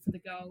Cross did for the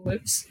goal.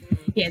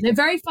 Yeah, they're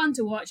very fun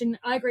to watch. And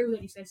I agree with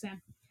what you said,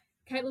 Sam.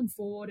 Caitlin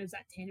Ford as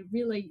that 10, it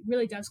really,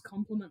 really does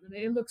complement them.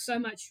 It looks so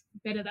much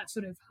better, that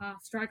sort of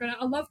half striker. And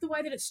I love the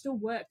way that it still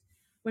worked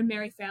when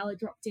Mary Fowler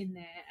dropped in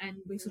there and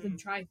we sort of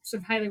tried,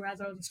 sort of Hayley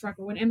Razo as a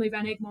striker, when Emily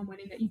Van Egmond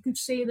went in there, you could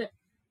see that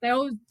they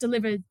all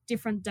deliver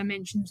different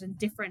dimensions and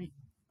different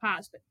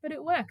parts, but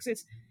it works.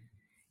 It's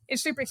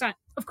super exciting.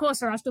 Of course,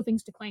 there are still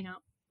things to clean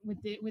up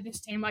with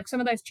this team. Like some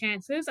of those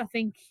chances, I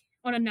think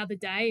on another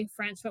day, if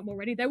France felt more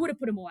ready, they would have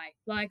put them away.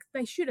 Like,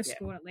 they should have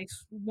scored at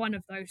least one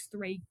of those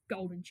 3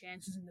 golden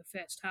chances in the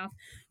first half.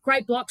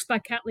 Great blocks by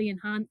Catley and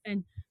Hunt,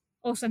 and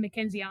also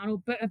Mackenzie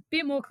Arnold, but a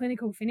bit more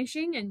clinical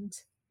finishing, and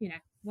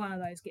one of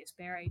those gets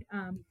buried.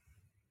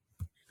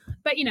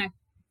 But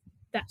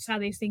that's how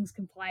these things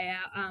can play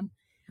out.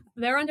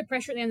 They're under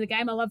pressure at the end of the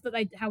game. I love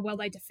that how well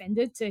they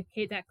defended to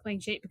keep that clean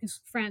sheet,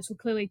 because France were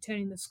clearly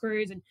turning the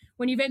screws. And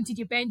when you've emptied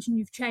your bench and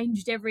you've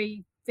changed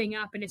everything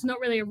up, and it's not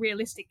really a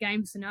realistic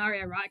game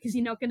scenario, right? Because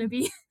you're not going to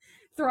be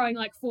throwing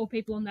like 4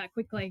 people on that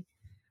quickly.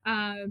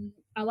 I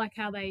like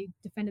how they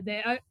defended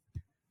there.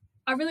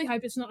 I really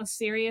hope it's not a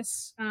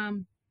serious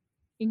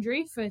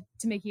injury for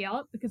Tamiki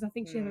Yallop, because I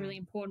think she has a really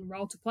important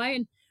role to play.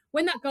 And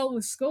when that goal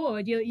was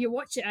scored, you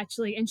watch it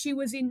actually, and she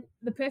was in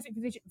the perfect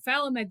position.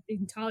 Fowler made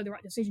entirely the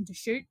right decision to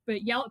shoot,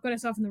 but Yallop got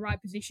herself in the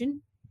right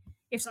position.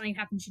 If something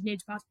happened, she'd need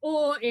to pass,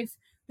 or if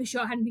the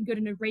shot hadn't been good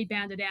and had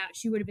rebounded out,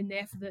 she would have been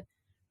there for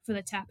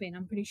the tap in.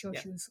 I'm pretty sure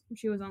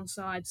she was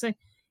onside. So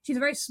she's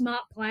a very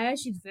smart player.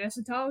 She's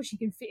versatile. She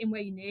can fit in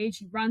where you need.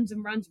 She runs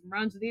and runs and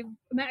runs. The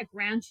amount of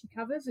ground she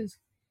covers is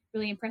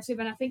really impressive,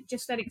 and I think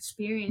just that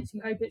experience.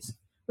 You hope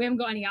we haven't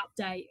got any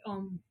update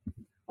on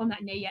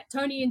that knee yet.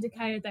 Tony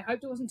indicated they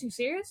hoped it wasn't too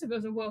serious. If it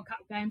was a World Cup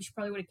game, she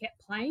probably would have kept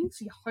playing.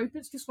 So you hope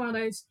it's just one of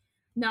those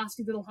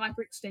nasty little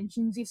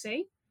hyperextensions you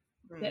see.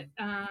 But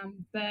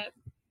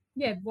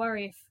yeah,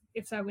 worry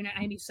if so. We know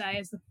Amy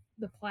Sayers,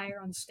 the player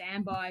on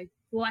standby,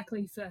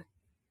 likely for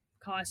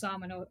Kai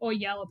Simon or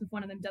Yallop if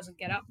one of them doesn't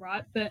get up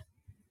right. But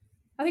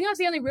I think that's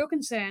the only real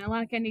concern.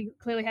 Alana Kennedy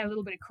clearly had a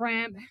little bit of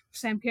cramp.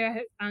 Sam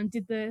Kerr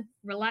did the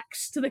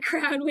relax to the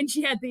crowd when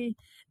she had the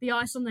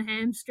ice on the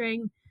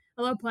hamstring.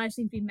 A lot of players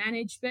seem to be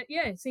managed, but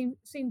yeah, it seemed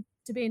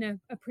to be in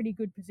a pretty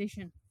good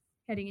position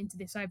heading into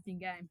this opening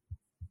game.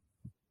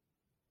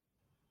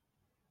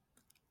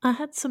 I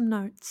had some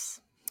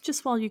notes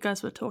just while you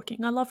guys were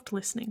talking. I loved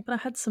listening, but I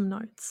had some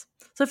notes.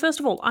 So first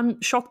of all, I'm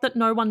shocked that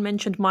no one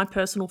mentioned my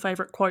personal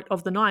favourite quote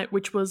of the night,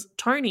 which was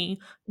Tony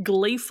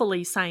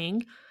gleefully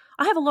saying,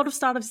 I have a lot of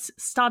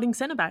starting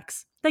centre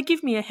backs. They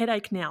give me a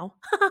headache now.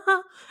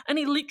 And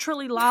he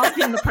literally laughed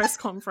in the press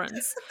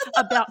conference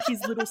about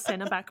his little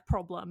centre back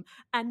problem.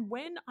 And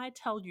when I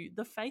tell you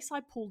the face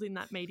I pulled in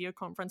that media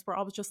conference where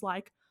I was just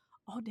like,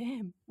 oh,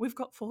 damn, we've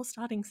got 4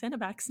 starting centre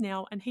backs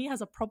now, and he has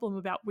a problem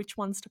about which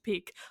ones to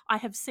pick. I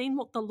have seen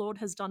what the Lord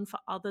has done for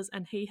others,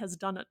 and he has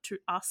done it to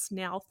us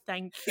now.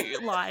 Thank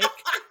you. Like,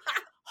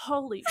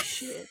 holy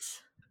shit.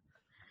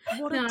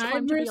 What a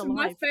time to be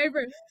alive.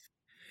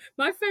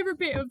 My favorite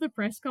bit of the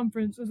press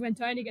conference was when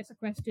Tony gets a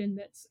question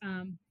that's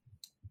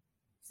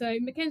so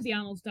Mackenzie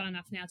Arnold's done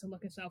enough now to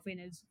look herself in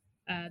as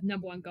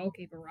number 1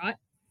 goalkeeper, right?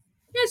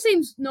 Yeah, it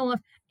seems normal.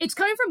 It's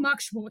coming from Mark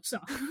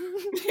Schwarzer.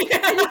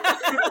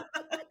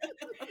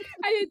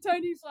 And then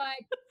Tony's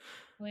like,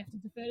 well, I have to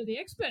defer to the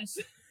experts.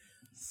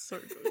 So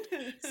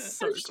good.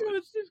 So and good.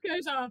 Schwartz just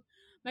goes,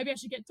 maybe I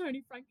should get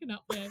Tony Franken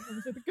up there.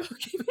 Obviously the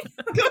goalkeeper.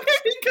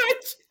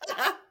 Coach.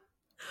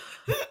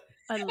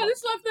 I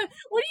just love that.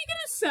 What are you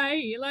going to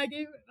say? Like,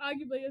 if,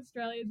 arguably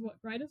Australia's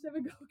greatest ever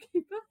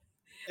goalkeeper?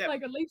 Yep.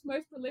 Like, at least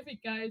most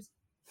prolific goes,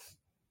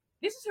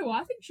 this is who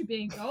I think should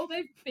be in goal.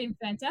 They've been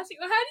fantastic.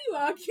 Well, how do you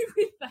argue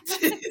with that?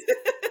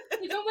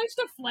 It's almost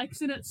a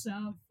flex in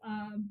itself.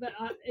 But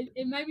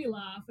it made me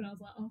laugh, and I was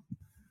like, oh,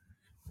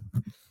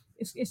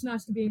 it's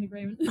nice to be in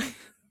agreement.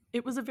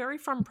 It was a very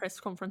fun press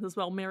conference as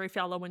well. Mary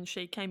Fowler, when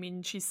she came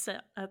in, she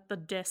sat at the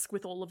desk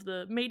with all of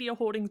the media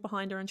hoardings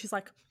behind her, and she's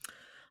like,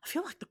 I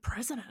feel like the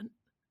president.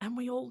 And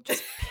we all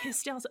just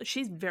pissed ourselves.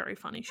 She's very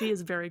funny. She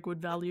is very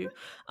good value.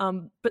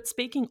 But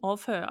speaking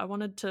of her, I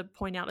wanted to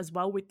point out as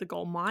well with the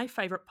goal, my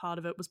favourite part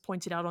of it was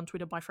pointed out on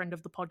Twitter by friend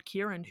of the pod,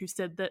 Kieran, who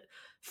said that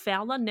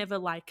Fowler never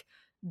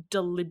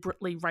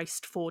deliberately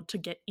raced forward to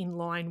get in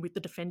line with the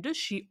defenders.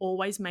 She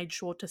always made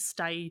sure to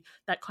stay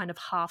that kind of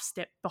half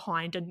step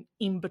behind and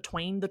in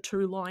between the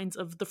 2 lines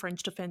of the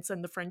French defence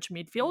and the French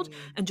midfield.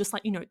 And just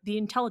the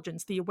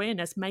intelligence, the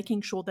awareness,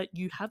 making sure that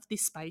you have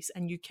this space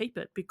and you keep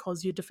it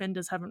because your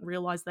defenders haven't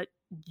realised that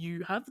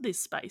you have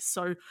this space.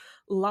 So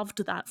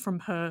loved that from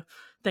her.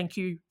 Thank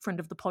you, friend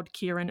of the pod,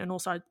 Kieran. And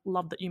also I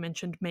love that you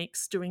mentioned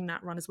Meeks doing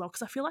that run as well,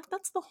 because I feel like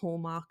that's the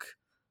hallmark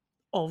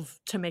of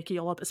Tameki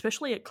Yallop,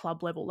 especially at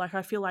club level. Like,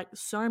 I feel like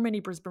so many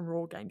Brisbane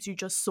Roar games, you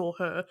just saw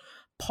her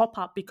pop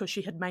up because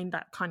she had made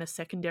that kind of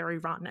secondary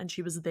run and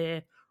she was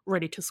there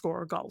ready to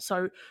score a goal.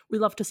 So we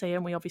love to see her,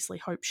 and we obviously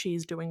hope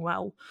she's doing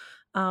well.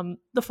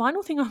 The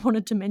final thing I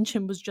wanted to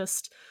mention was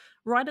just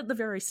right at the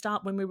very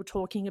start when we were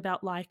talking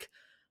about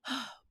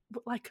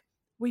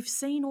we've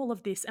seen all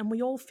of this and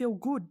we all feel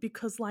good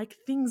because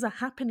things are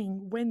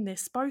happening when they're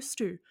supposed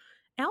to.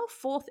 Our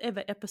 4th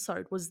ever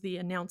episode was the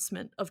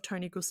announcement of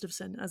Tony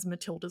Gustafsson as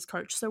Matilda's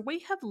coach. So we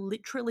have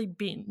literally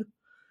been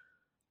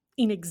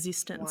in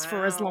existence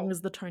for as long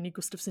as the Tony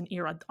Gustafsson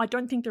era. I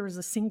don't think there is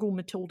a single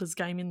Matilda's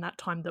game in that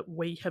time that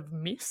we have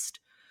missed.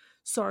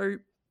 So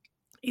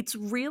it's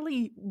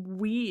really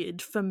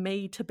weird for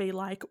me to be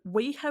like,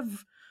 we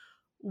have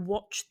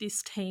watched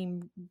this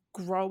team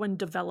grow and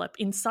develop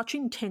in such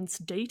intense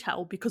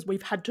detail because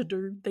we've had to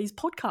do these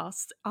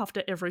podcasts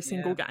after every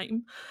single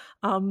game.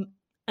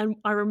 And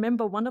I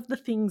remember one of the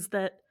things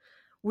that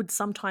would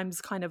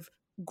sometimes kind of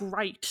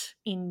grate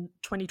in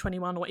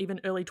 2021 or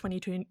even early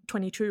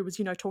 2022 was,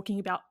 talking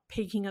about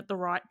peaking at the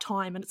right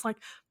time. And it's like,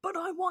 but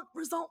I want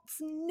results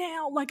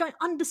now. Like, I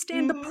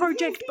understand the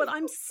project, but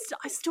I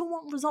still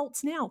want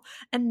results now.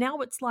 And now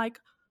it's like,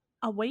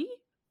 are we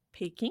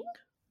peaking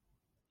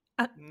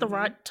at the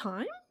right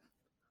time?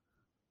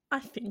 I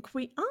think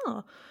we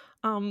are.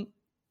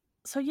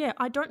 So yeah,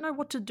 I don't know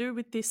what to do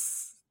with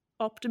this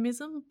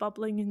optimism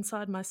bubbling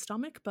inside my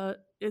stomach,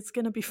 but it's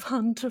going to be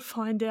fun to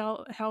find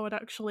out how it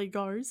actually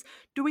goes.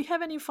 Do we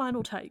have any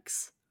final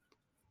takes?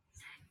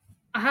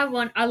 I have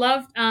one. I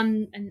loved,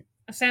 and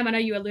Sam, I know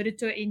you alluded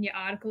to it in your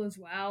article as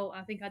well.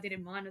 I think I did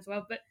in mine as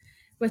well. But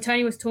where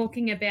Tony was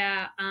talking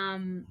about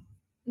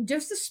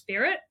just the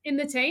spirit in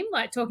the team,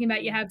 like talking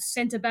about you have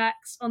centre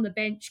backs on the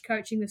bench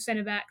coaching the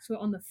centre backs who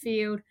are on the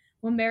field.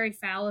 When Mary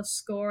Fowler's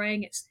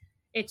scoring,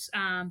 it's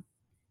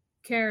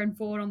Kerr and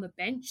Ford on the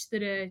bench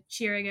that are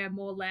cheering her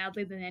more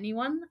loudly than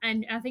anyone.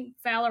 And I think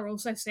Fowler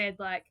also said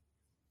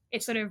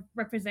it sort of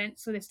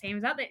represents for this team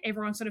is that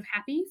everyone's sort of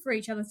happy for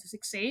each other to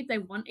succeed. They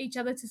want each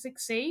other to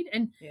succeed.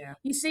 And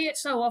you see it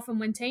so often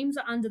when teams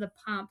are under the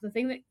pump. The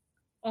thing that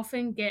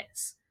often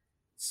gets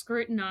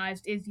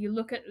scrutinised is you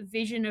look at the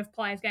vision of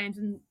players' games,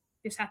 and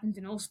this happens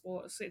in all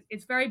sports.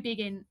 It's very big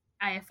in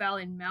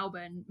AFL in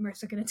Melbourne.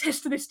 Marissa can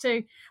attest to this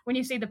too. When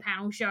you see the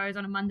panel shows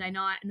on a Monday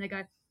night and they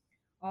go,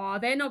 oh,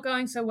 they're not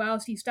going so well.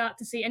 So you start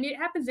to see, and it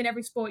happens in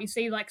every sport, you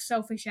see like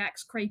selfish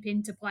acts creep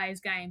into players'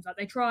 games. Like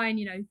they try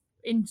and,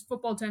 in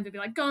football terms, they'd be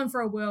like going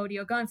for a worldie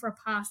or going for a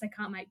pass they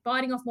can't make,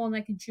 biting off more than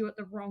they can chew at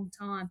the wrong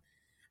time.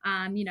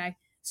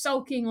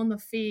 Sulking on the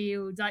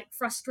field, like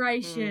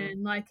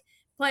frustration, like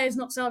players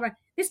not celebrating.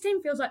 This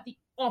team feels like the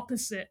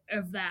opposite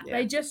of that. Yeah.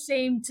 They just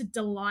seem to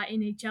delight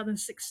in each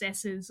other's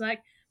successes.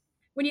 Like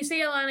when you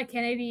see Alana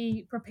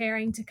Kennedy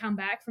preparing to come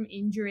back from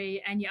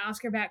injury and you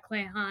ask her about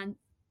Claire Hunt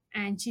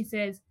and she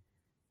says,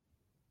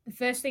 the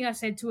first thing I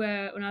said to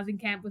her when I was in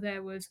camp with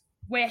her was,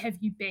 where have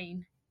you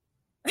been?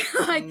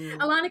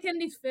 Alana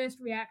Kennedy's first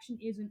reaction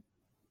isn't,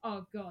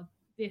 oh God,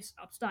 this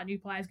upstart new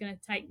player is going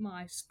to take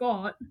my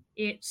spot.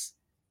 It's,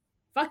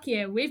 fuck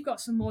yeah, we've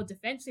got some more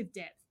defensive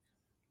depth.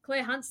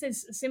 Claire Hunt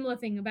says a similar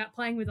thing about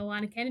playing with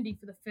Alana Kennedy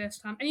for the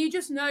first time. And you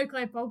just know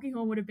Claire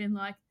Polkinghorn would have been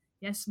like,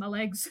 yes, my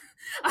legs.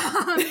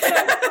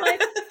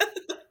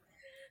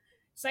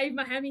 Save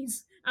my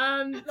hammies.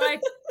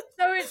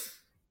 So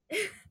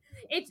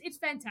it's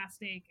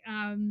fantastic.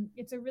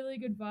 It's a really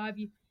good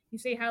vibe. You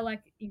see how,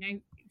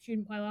 she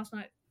didn't play last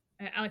night,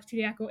 Alex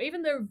Chudiak, or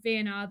even the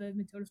VNR, the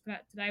Matildas put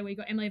out today, where you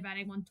got Emily Van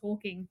Egmond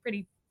talking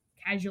pretty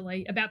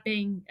casually about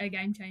being a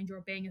game changer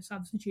or being a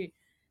substitute.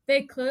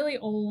 They're clearly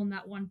all on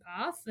that one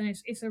path, and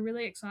it's a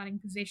really exciting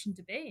position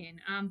to be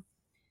in.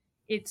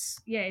 It's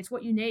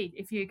what you need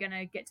if you're going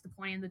to get to the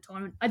point in the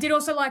tournament. I did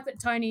also like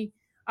that Tony,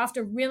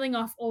 after reeling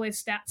off all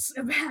his stats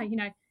about,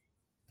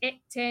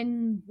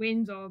 10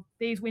 wins or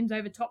these wins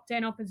over top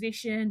 10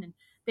 opposition and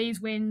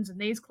these wins and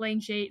these clean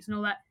sheets and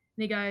all that,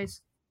 and he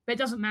goes, but it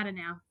doesn't matter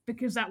now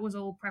because that was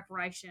all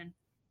preparation.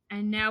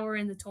 And now we're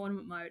in the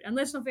tournament mode. And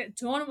let's not forget,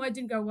 tournament mode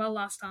didn't go well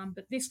last time,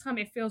 but this time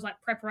it feels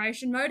like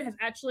preparation mode has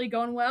actually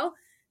gone well.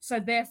 So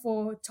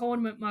therefore,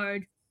 tournament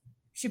mode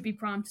should be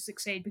primed to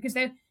succeed because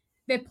they're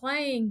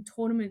playing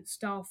tournament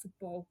style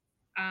football,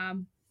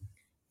 and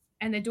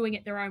they're doing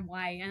it their own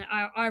way. And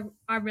I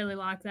really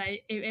like that.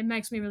 It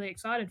makes me really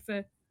excited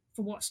for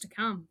what's to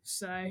come.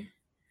 So,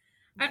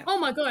 and oh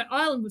my God,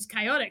 Ireland was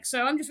chaotic.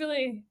 So I'm just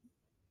really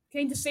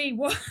keen to see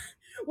what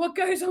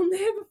goes on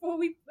there before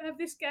we have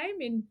this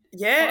game in.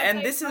 Yeah,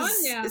 and this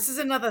is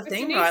another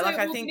thing, right? Like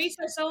I think Denise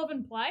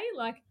O'Sullivan play,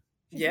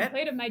 she's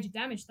completed major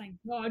damage, thank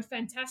God,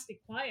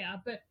 fantastic player.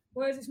 But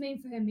what does this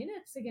mean for her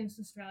minutes against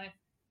Australia?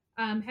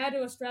 How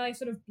do Australia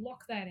sort of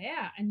block that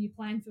out and you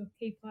plan for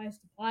key players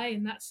to play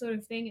and that sort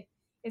of thing?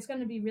 It's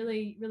going to be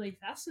really, really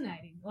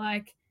fascinating.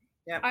 I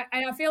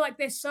feel like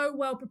they're so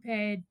well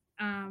prepared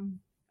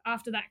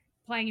after that,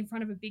 playing in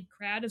front of a big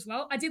crowd as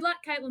well. I did like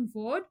Caitlin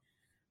Ford.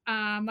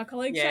 My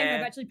colleague Shane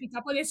have actually picked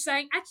up on this,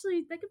 saying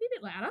actually they could be a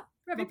bit louder.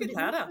 A bit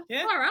louder,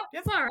 yeah. Fire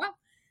up.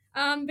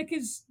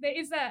 Because there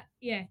is that,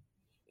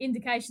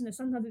 indication that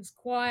sometimes it's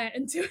quiet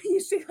until you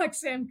see like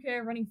Sam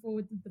Kerr running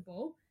forward with the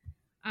ball.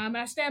 And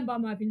I stand by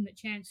my opinion that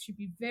chants should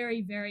be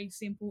very, very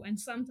simple. And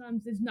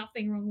sometimes there's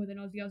nothing wrong with an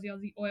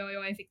Aussie,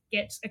 oi, if it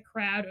gets a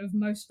crowd of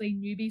mostly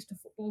newbies to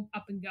football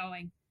up and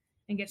going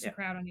and gets the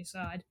crowd on your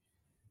side.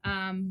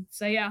 I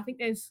think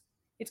it's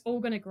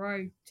all going to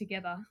grow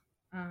together.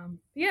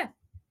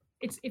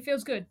 It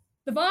feels good.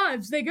 The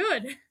vibes, they're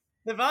good.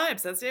 The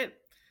vibes, that's it.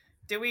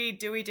 Do we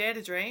dare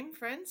to dream,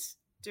 friends?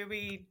 Do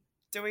we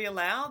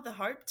allow the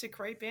hope to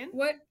creep in?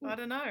 I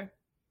don't know.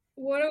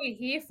 What are we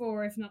here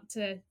for if not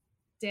to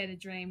dare to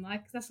dream?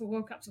 Like, that's what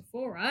World Cups are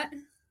for, right?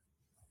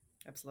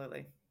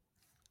 Absolutely.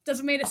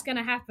 Doesn't mean it's going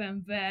to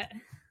happen, but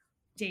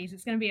geez,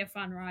 it's going to be a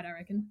fun ride, I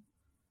reckon.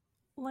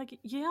 Like,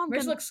 yeah,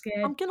 Rich looks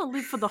scared. I'm gonna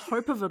live for the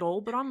hope of it all,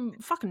 but I'm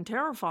fucking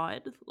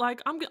terrified.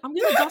 Like, I'm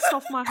gonna dust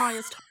off my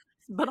highest hopes,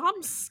 but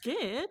I'm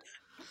scared.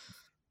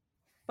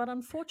 But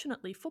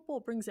unfortunately, football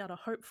brings out a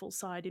hopeful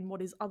side in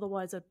what is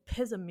otherwise a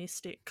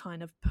pessimistic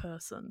kind of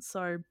person.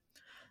 So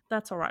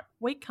that's all right.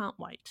 We can't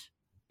wait.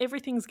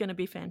 Everything's going to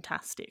be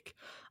fantastic.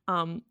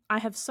 I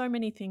have so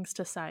many things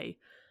to say.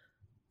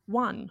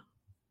 One,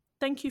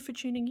 thank you for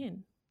tuning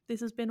in.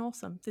 This has been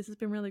awesome. This has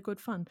been really good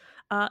fun.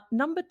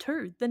 Number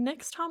two, the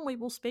next time we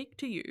will speak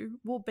to you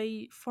will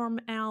be from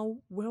our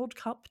World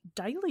Cup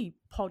Daily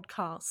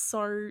podcast.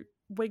 So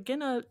we're going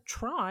to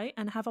try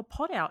and have a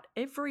pod out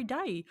every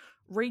day,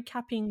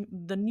 recapping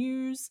the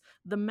news,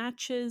 the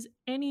matches,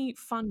 any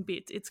fun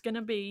bits. It's going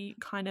to be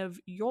kind of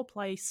your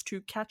place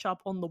to catch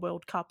up on the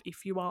World Cup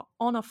if you are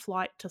on a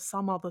flight to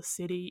some other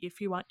city,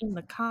 if you are in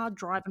the car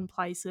driving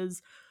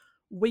places.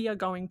 We are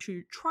going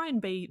to try and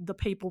be the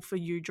people for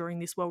you during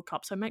this World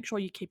Cup, so make sure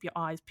you keep your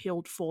eyes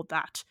peeled for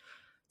that.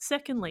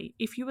 Secondly,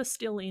 if you are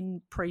still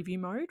in preview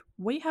mode,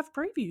 we have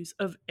previews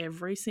of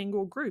every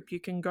single group. You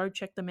can go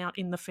check them out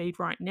in the feed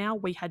right now.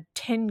 We had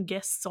 10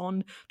 guests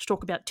on to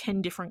talk about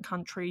 10 different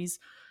countries.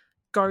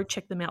 Go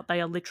check them out.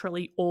 They are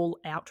literally all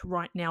out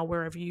right now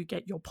wherever you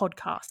get your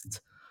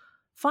podcasts.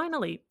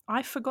 Finally,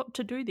 I forgot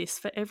to do this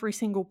for every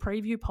single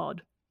preview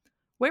pod.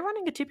 We're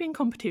running a tipping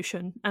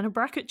competition and a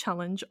bracket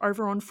challenge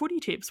over on Footy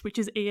Tips, which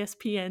is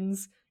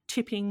ESPN's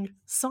tipping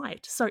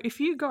site. So if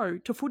you go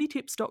to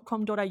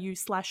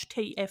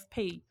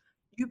footytips.com.au/TFP,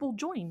 you will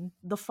join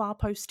the Far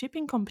Post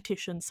tipping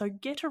competition. So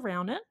get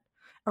around it,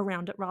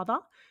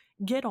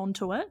 get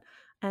onto it,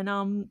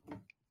 and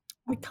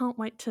we can't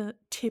wait to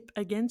tip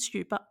against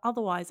you. But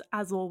otherwise,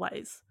 as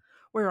always,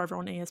 we're over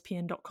on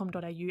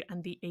espn.com.au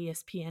and the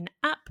ESPN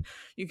app.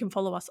 You can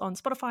follow us on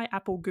Spotify,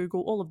 Apple,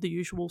 Google, all of the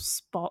usual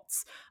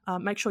spots.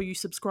 Make sure you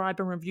subscribe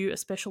and review,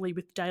 especially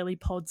with daily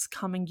pods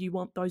coming. You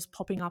want those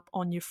popping up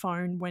on your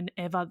phone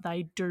whenever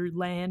they do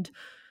land.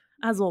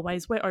 As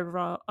always, we're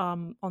over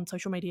on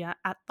social media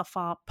at the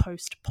Far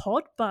Post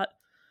Pod. But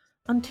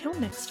until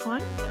next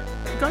time,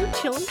 go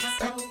Chili's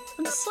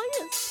and see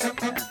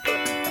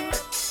us.